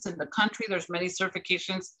certifications in the country. There's many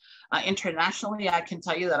certifications internationally. I can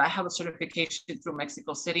tell you that I have a certification through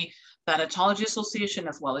Mexico City Thanatology Association,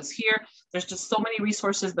 as well as here. There's just so many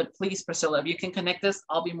resources. But please, Priscilla, if you can connect us,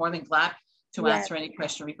 I'll be more than glad to answer any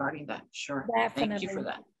question regarding that. Sure. Definitely. Thank you for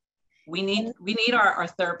that. We need our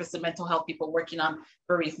therapists and mental health people working on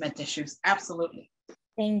bereavement issues. Absolutely.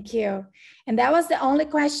 Thank you. And that was the only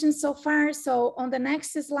question so far. So on the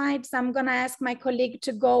next slides, I'm going to ask my colleague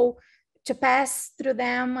to pass through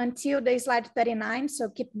them until the slide 39. So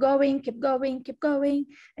keep going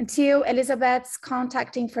until Elizabeth's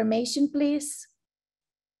contact information, please.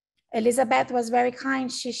 Elizabeth was very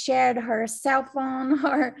kind. She shared her cell phone,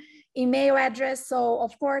 her email address. So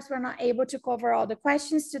of course, we're not able to cover all the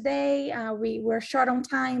questions today. We're short on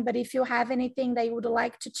time, but if you have anything that you would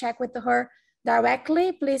like to check with her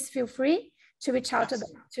directly, please feel free to reach out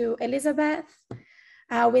to Elizabeth.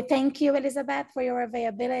 We thank you, Elizabeth, for your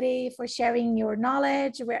availability, for sharing your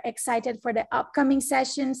knowledge. We're excited for the upcoming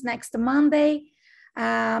sessions next Monday.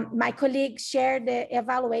 My colleague shared the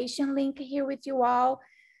evaluation link here with you all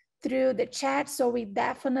through the chat, so we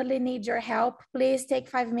definitely need your help. Please take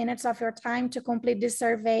 5 minutes of your time to complete this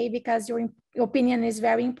survey because your opinion is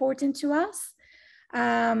very important to us.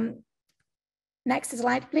 Next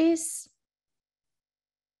slide, please.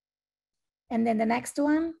 And then the next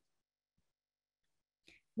one.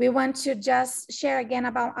 We want to just share again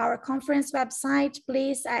about our conference website.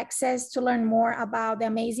 Please access to learn more about the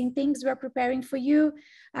amazing things we're preparing for you.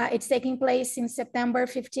 It's taking place in September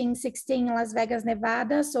 15, 16 in Las Vegas,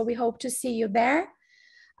 Nevada. So we hope to see you there.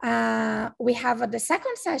 We have the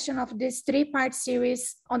second session of this 3-part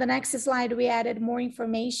series. On the next slide, we added more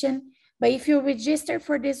information. But if you registered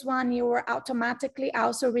for this one, you were automatically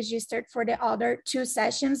also registered for the other 2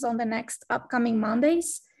 sessions on the next upcoming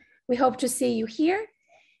Mondays. We hope to see you here.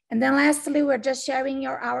 And then lastly, we're just sharing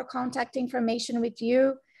our contact information with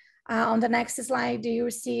you. On the next slide,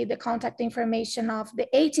 you see the contact information of the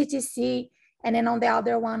ATTC, and then on the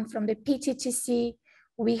other one from the PTTC.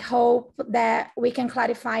 We hope that we can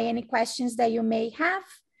clarify any questions that you may have.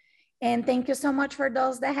 And thank you so much for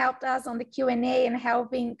those that helped us on the Q&A and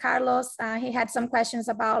helping Carlos. He had some questions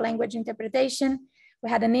about language interpretation. We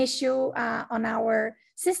had an issue on our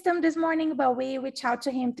system this morning, but we reached out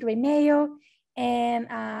to him through email. And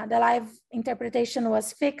the live interpretation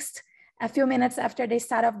was fixed a few minutes after the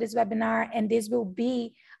start of this webinar, and this will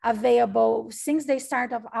be available since the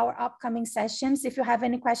start of our upcoming sessions. If you have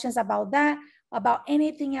any questions about that, about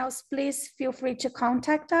anything else, please feel free to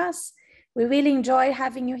contact us. We really enjoyed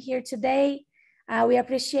having you here today. We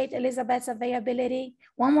appreciate Elizabeth's availability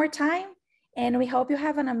one more time, and we hope you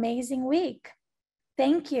have an amazing week.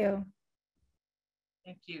 Thank you.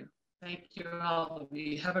 Thank you. Thank you all of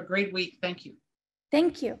you. Have a great week. Thank you.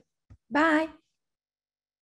 Thank you. Bye.